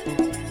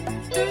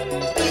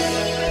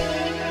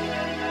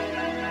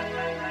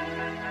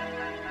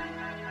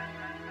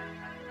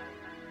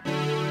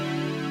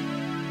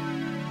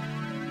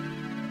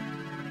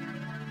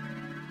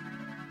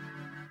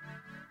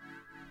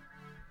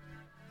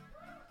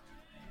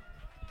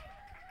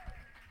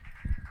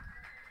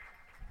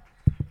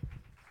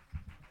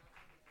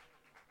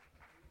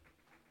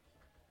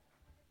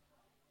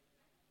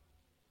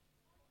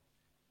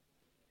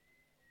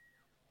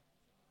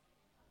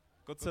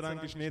 Gott sei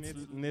Dank ist nicht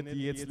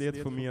jedes Lied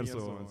von mir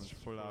so, es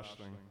ist voll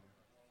anstrengend.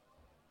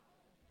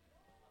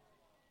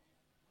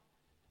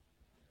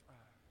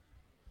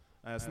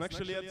 Das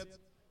nächste Lied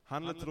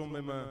handelt darum,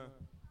 wenn man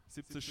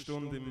 17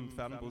 Stunden im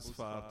Fernbus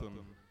fährt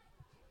und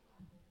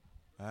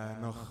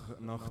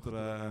nach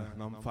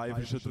dem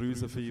pfeifischen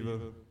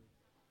Drüsenfieber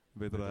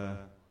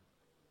wieder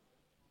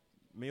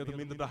mehr oder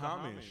minder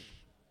daheim ist.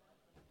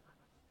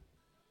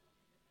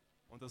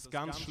 Und das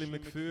ganz schlimme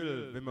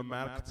Gefühl, wenn man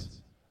merkt,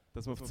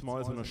 dass man auf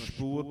einmal so eine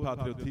Spur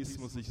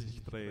Patriotismus in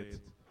sich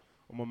dreht.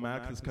 Und man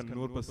merkt, es kann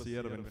nur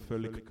passieren, wenn du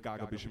völlig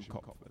gaga bist im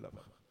Kopf, weil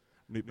einfach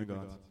nichts mehr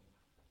geht.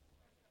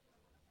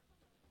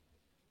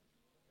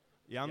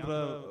 In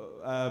anderen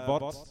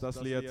Wort,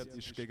 das Lied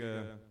ist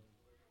gegen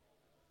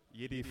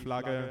jede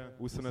Flagge,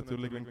 außer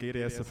natürlich, wenn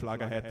GDS eine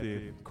Flagge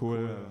hätte,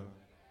 cool.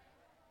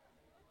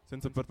 Es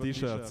sind so ein paar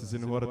T-Shirts, sie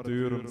sind hure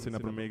teuer und sind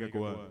aber mega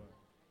gut.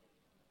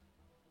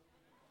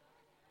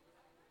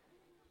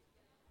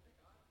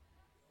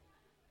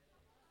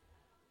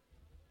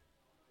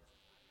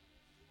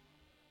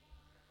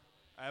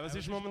 Was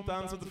ist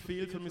momentan so der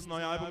Feel für mein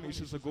neues Album?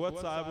 Ist es ein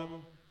gutes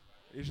Album?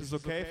 Ist es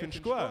okay?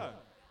 Findest du gut?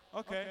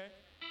 Okay.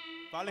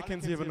 Alle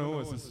kennen sich aber noch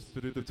aus, es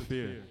bedeutet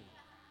viel.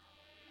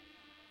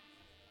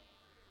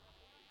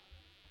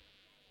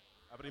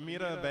 Aber Aber in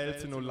meiner Welt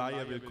sind nur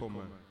Laien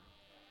willkommen.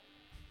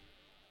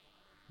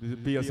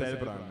 Ich bin ja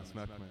selber an, das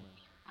merkt man.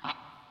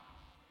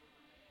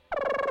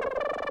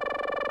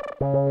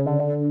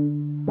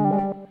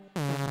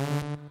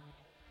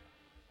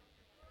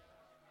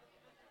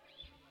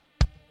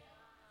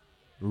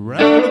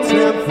 Around the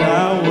 10th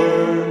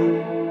hour,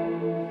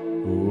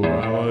 oh,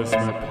 I was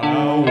my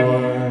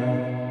power.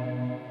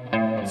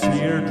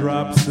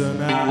 Teardrops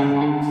and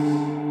eyes.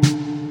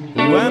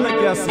 When I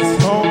guess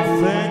this whole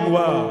thing,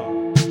 well,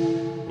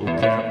 it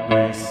can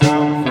be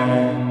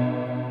something.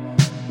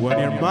 When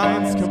your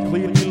mind's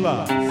completely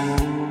lost.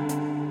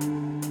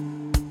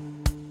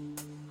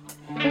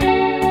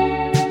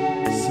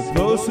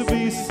 Supposed to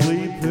be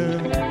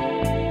sleeping,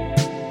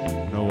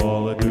 now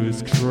all I do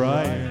is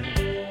crying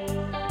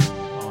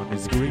on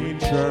this green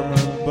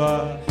German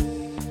bus.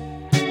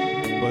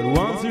 But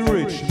once you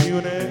reach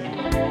Munich,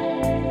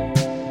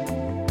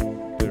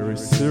 there is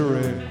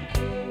Zurich,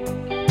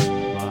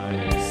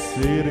 my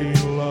city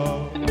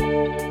love.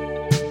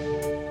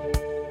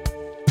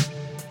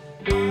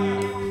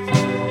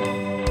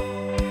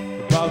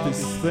 About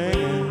this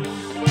thing,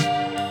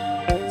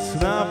 it's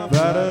not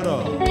bad at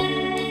all.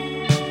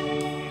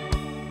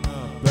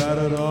 Not bad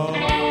at all.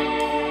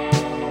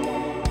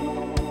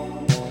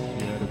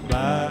 Yeah, the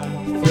bad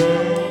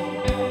thing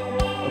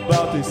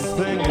about this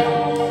thing is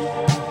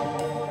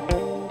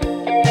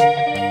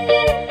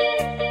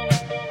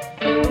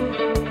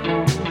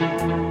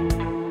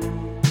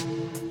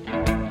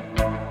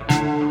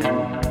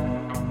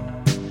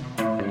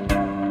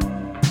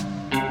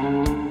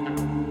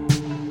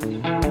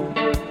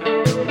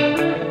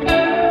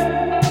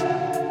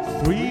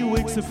 3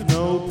 weeks of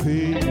no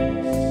peace.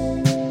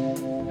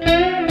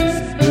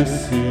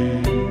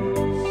 Disease.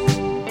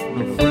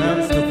 No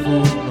friends, no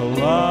food, no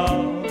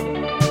love.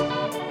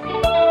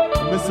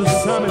 Mr.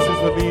 Sun is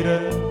his Vita,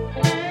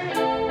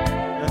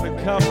 and a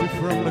coffee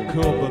from the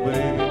Copa,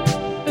 baby.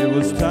 It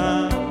was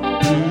time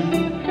to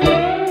go.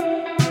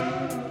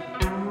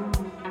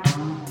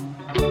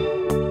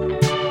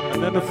 And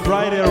then the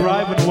Friday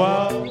arriving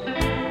wild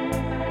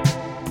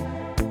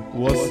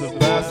was the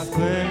best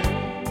thing.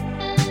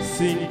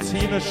 Seeing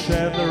Tina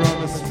Chandler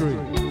on the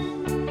street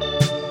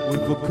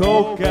with a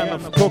Coke and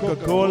of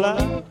Coca-Cola.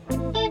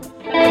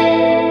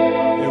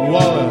 Hey,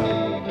 Waller,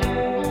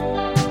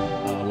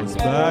 I was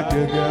back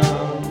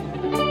again.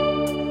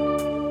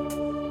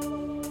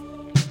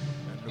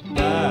 And the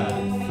bad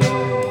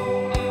thing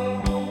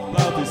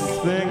about this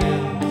thing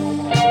is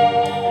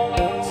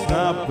it's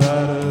not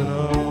bad at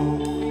all.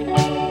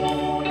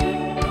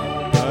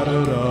 Not bad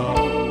at all.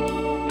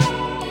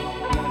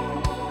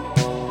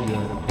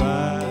 Yeah, the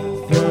bad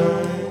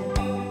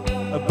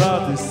thing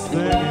about this thing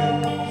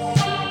is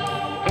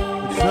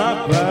it's not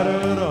bad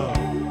at all.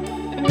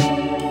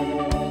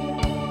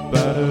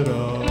 Bad at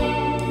all.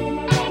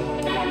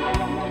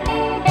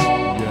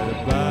 Yeah, the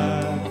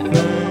bad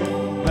thing,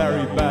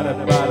 very bad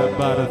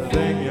a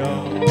thing, yo.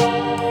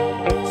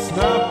 It's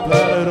not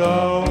bad at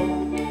all.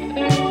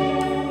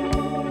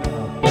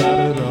 Not bad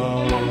at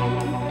all.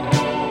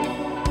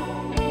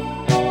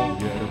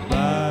 Yeah, the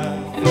bad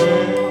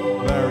thing,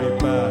 very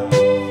bad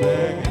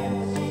thing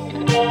is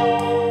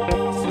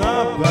it's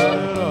not bad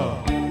at all.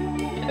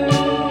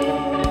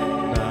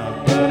 Not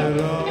bad at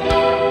all.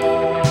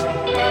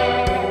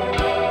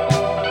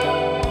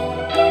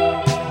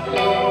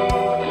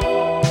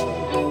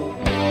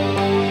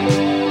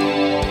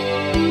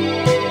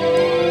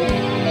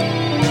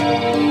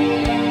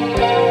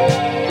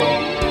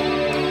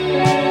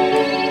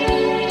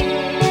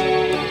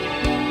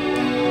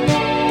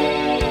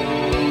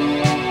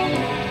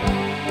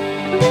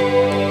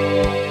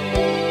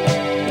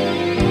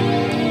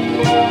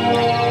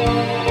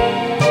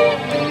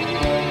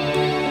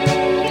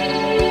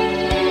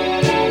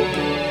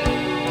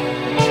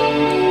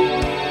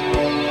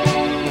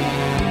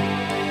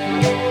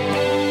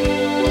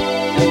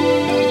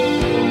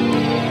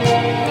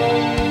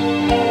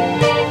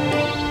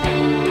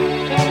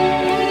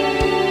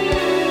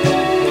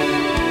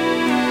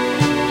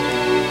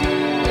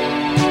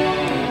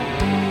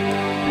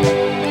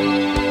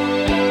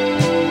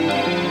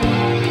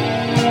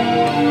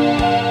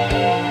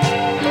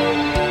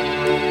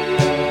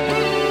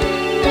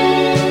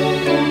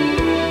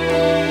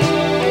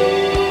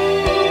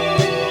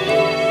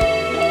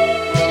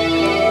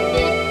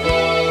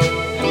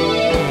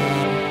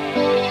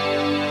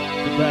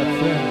 Bad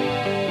thing.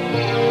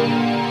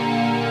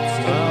 It's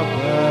not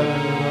bad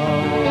at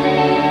all.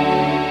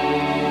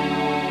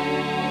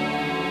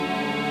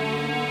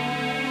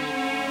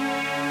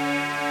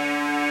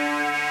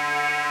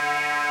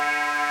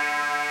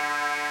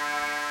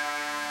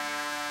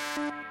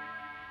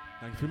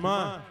 Danke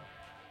vielmals.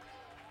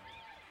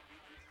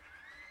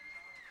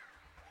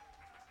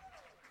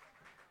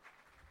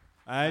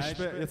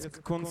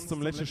 Jetzt kommt es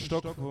zum letzten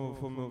Stock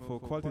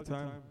von Quality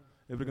Time.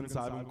 Übrigens,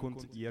 das Album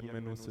kommt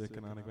irgendwann raus,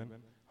 keine Ahnung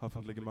wann.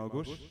 Hoffentlich im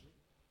August.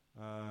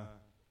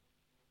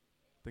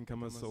 Dann kann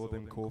man es so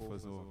dem kaufen,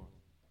 so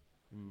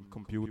im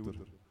Computer.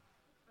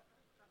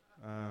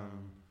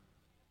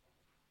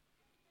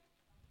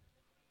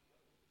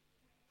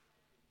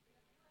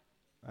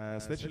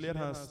 Das letzte Lied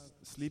heißt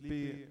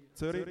Sleepy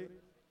Zürich.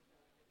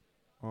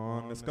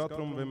 Und es geht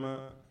darum, wenn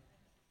man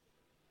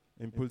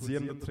im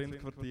pulsierenden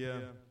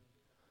Trendquartier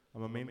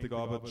am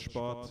Montagabend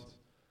spät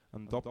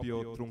ein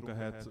Doppio getrunken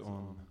hat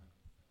und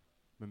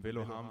mit dem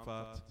Velo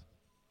heimfährt.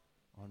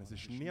 Und es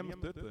ist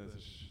niemand dort, es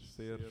ist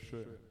sehr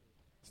schön.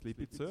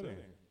 Sleepy Zürich.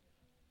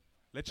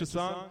 Letzter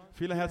Song,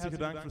 vielen herzlichen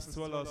Dank fürs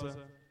Zuhören.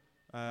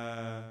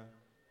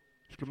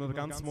 Ich glaube, noch der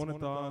ganze Monat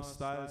da,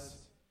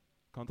 Styles,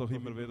 kommt auch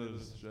immer wieder.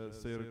 Es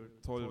ist sehr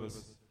toll,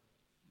 was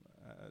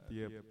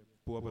die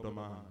Buben da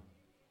machen.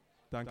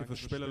 Danke fürs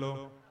Spielen,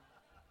 Lo.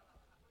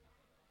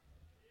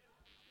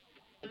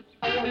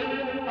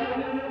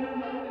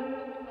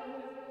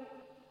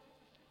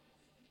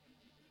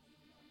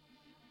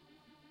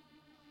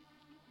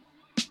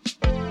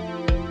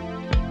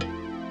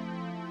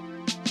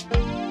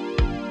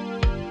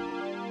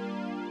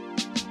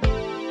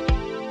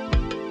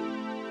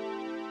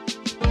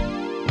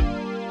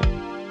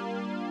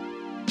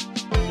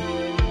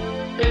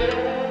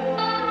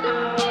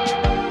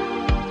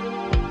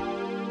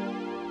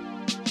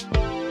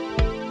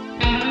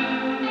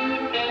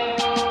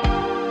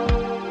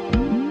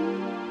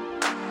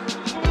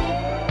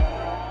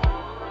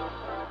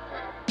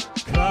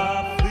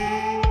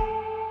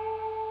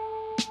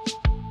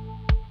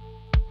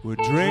 We're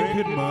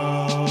drinking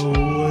my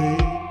way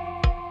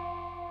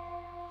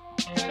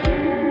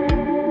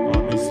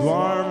on this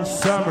warm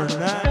summer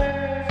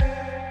night,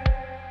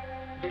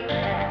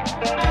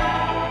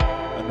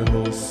 and the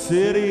whole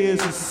city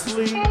is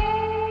asleep.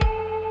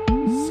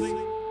 Sleep,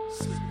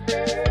 sleep.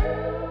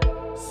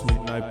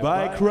 Sweet night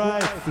bike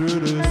ride through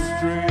the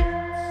streets.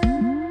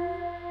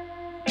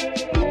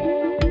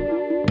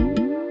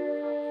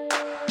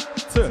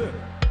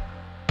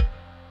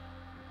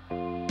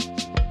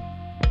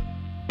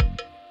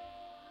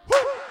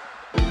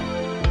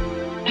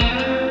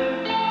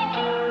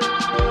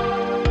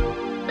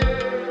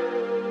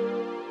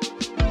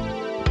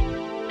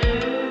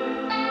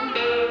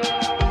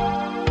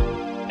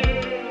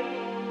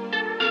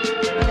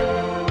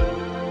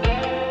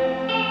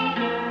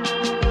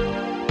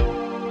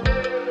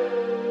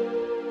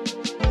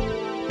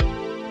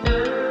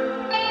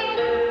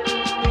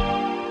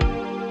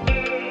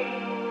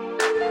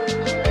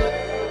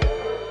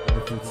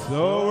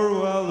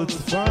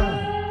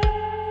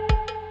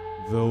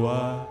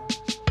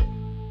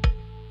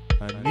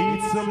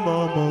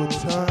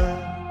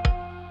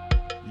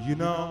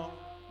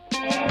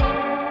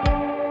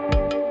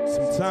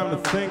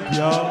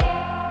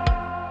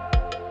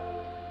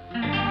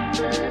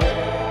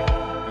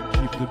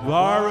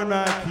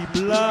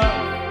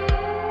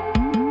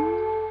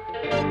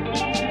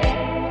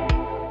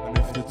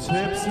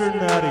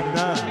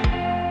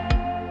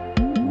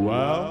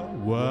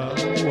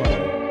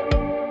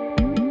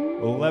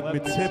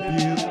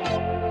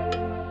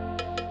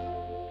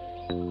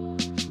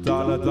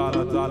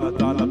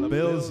 Dollar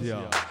bills,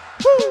 yeah.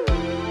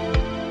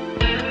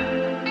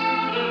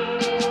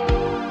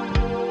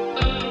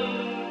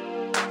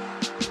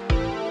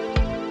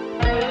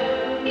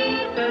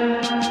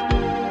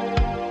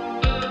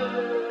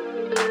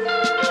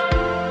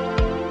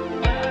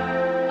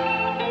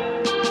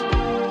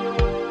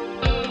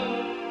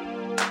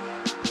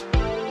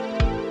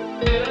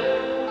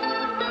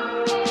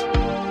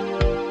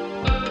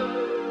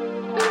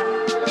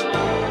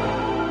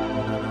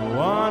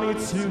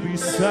 To be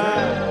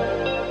sad,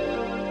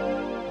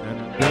 and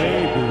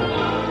baby,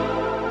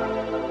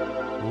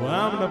 well,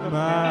 I'm not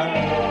mad,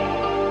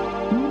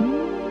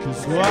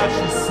 'cause what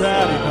she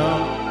said, you know,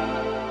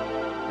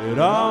 it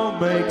all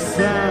makes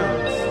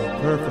sense,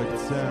 perfect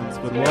sense,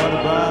 but what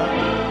about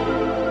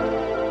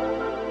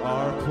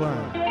our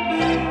plan?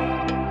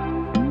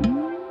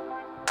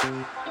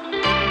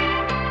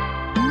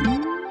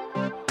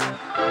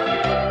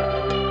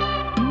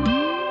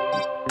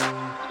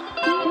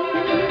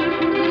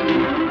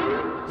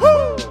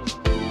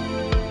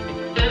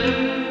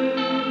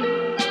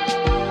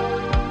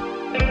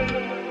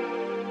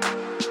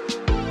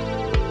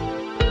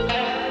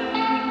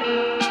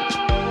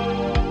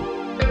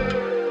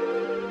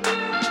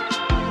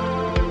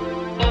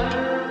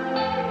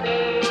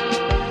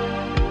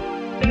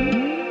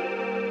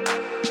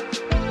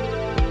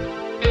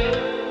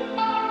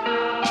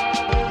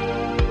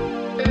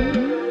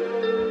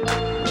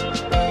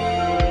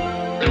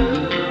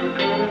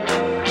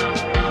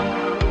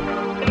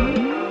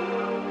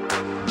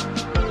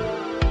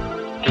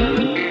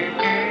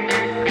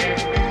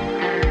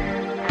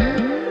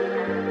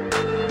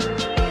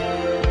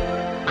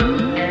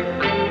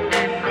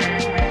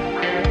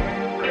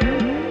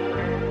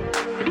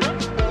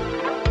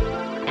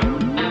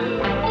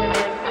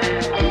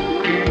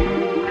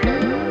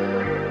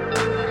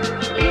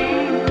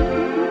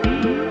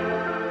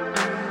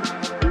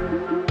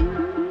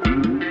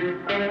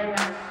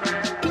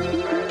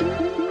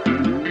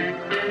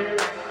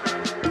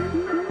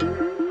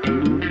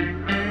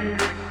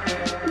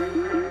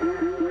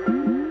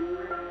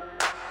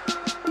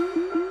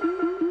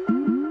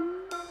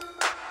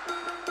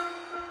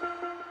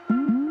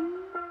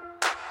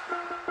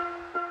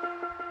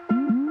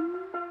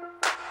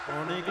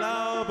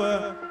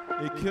 oben,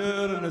 ich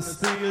höre eine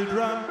Steel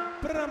Drum.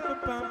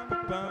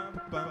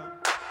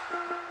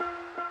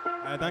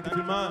 Danke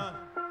vielmals.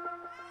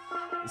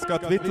 Es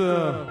geht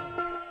weiter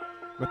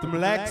mit dem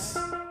Lex.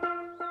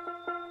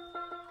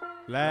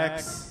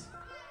 Lex.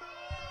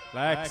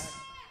 Lex.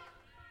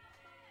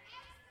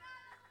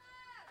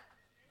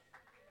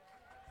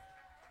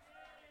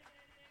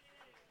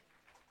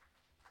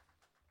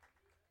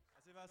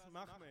 Also was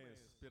machen wir jetzt?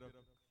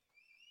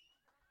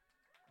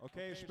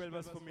 Okay, ich spiele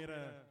was von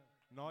meiner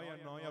neuen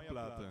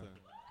Platte.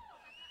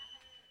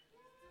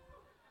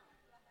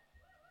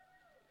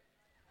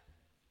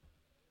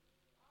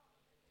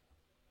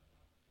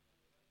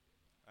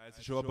 Es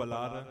ist schon eine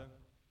Ballade.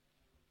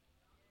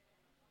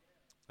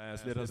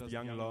 Es Lied heißt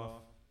Young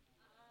Love.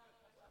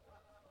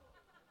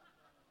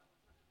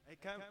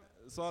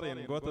 Sorry,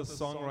 ein guter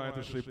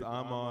Songwriter schreibt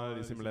einmal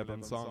in seinem Leben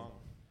einen Song.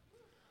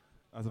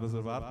 Also was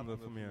erwarten wir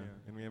von mir?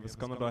 Irgendwie, was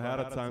kann man da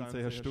herzeigen,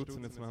 10 Stutz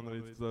und jetzt machen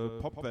wir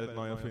die Popwelt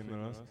neu erfinden,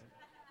 oder was?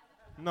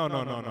 No.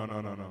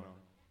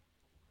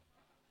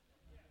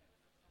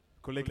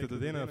 Kollekte da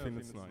denen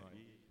erfinden es neu.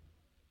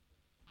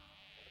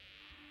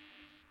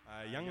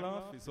 Young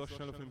Love, ich suche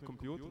schnell auf dem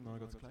Computer und dann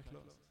geht es gleich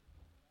los.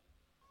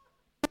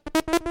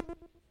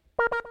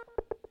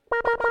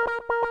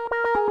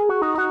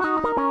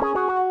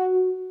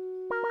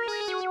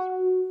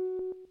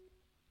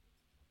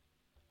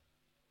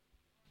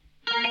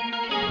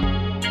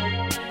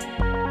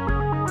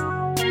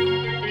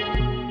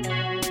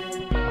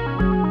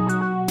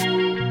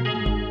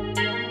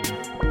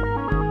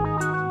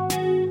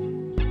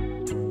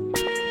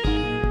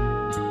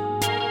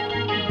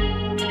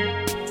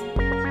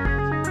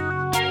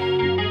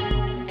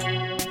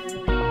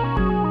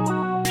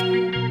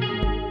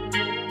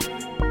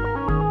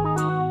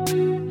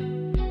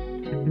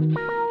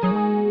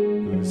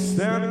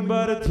 Standing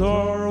by the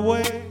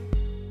doorway,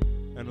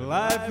 and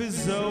life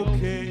is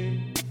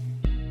okay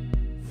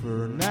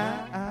for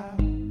now.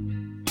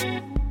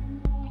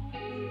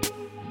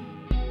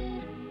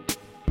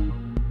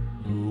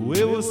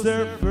 It was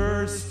their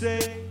first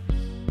day,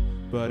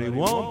 but it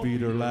won't be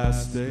their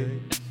last day.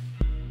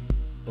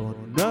 Oh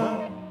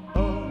no.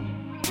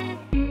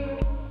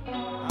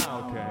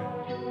 Okay.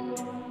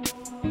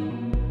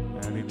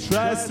 And he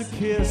tries to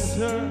kiss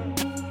her,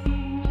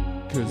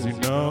 'cause he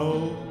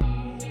knows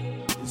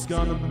he's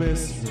gonna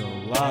miss her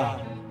a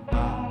lot.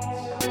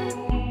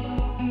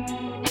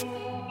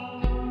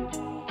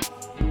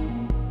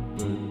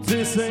 But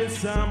this ain't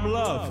some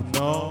love,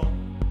 no,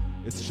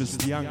 it's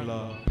just young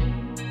love.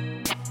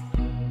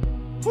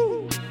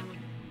 Woo.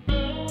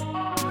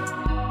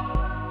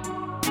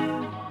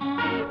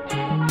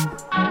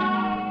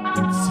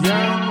 It's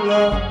young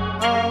love,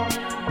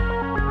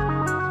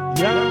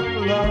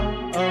 young love,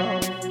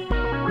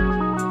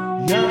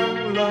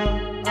 young love.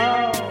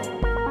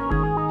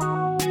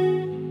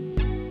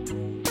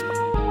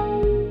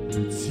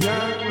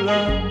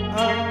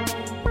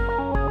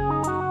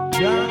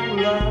 Young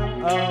love,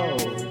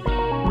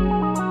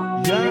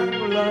 young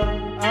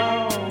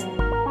love.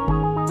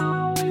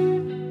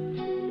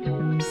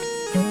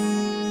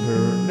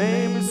 Her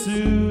name is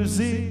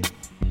Susie,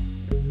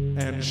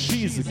 and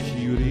she's a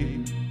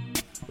cutie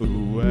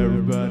who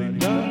everybody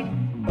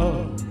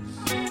knows.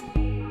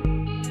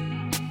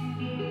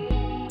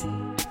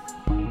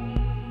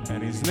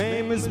 And his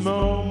name is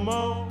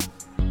Momo,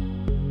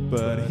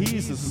 but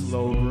he's a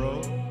slow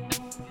bro.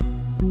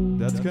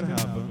 That's gonna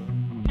happen.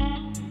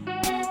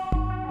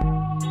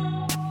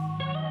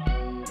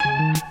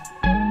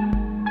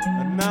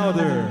 And now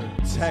they're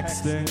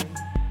texting,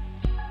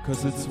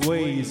 'cause it's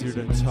way easier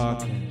than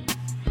talking.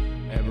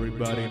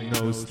 Everybody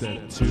knows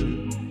that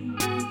too.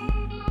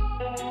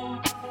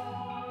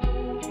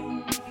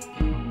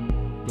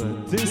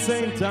 But this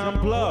ain't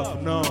dumb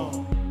bluff,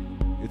 no.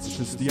 It's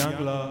just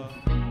young love.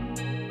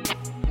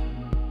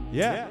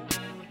 Yeah.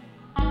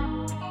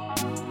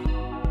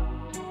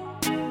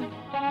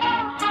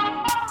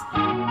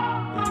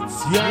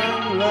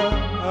 Young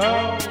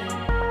love,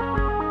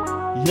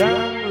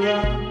 young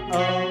love,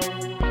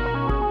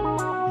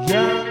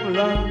 young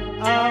love.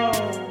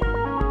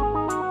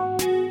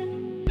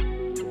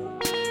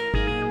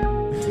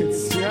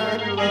 It's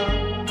young love,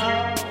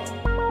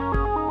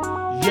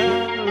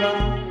 young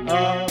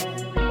love,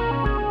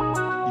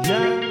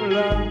 young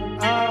love.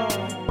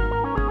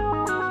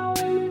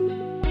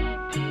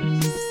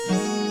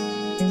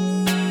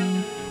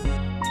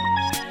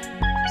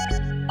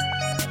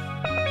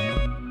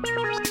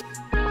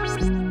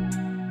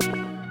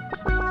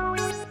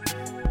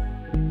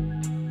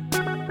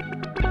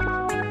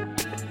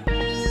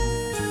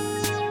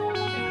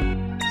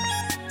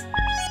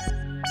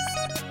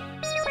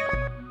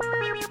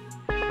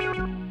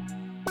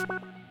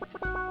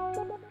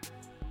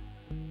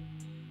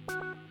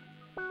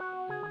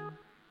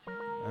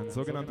 Ein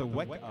sogenannter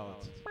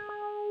Whack-Out.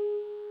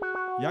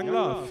 Young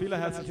Love, vielen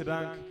herzlichen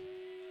Dank.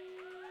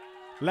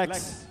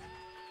 Lex,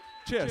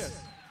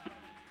 cheers.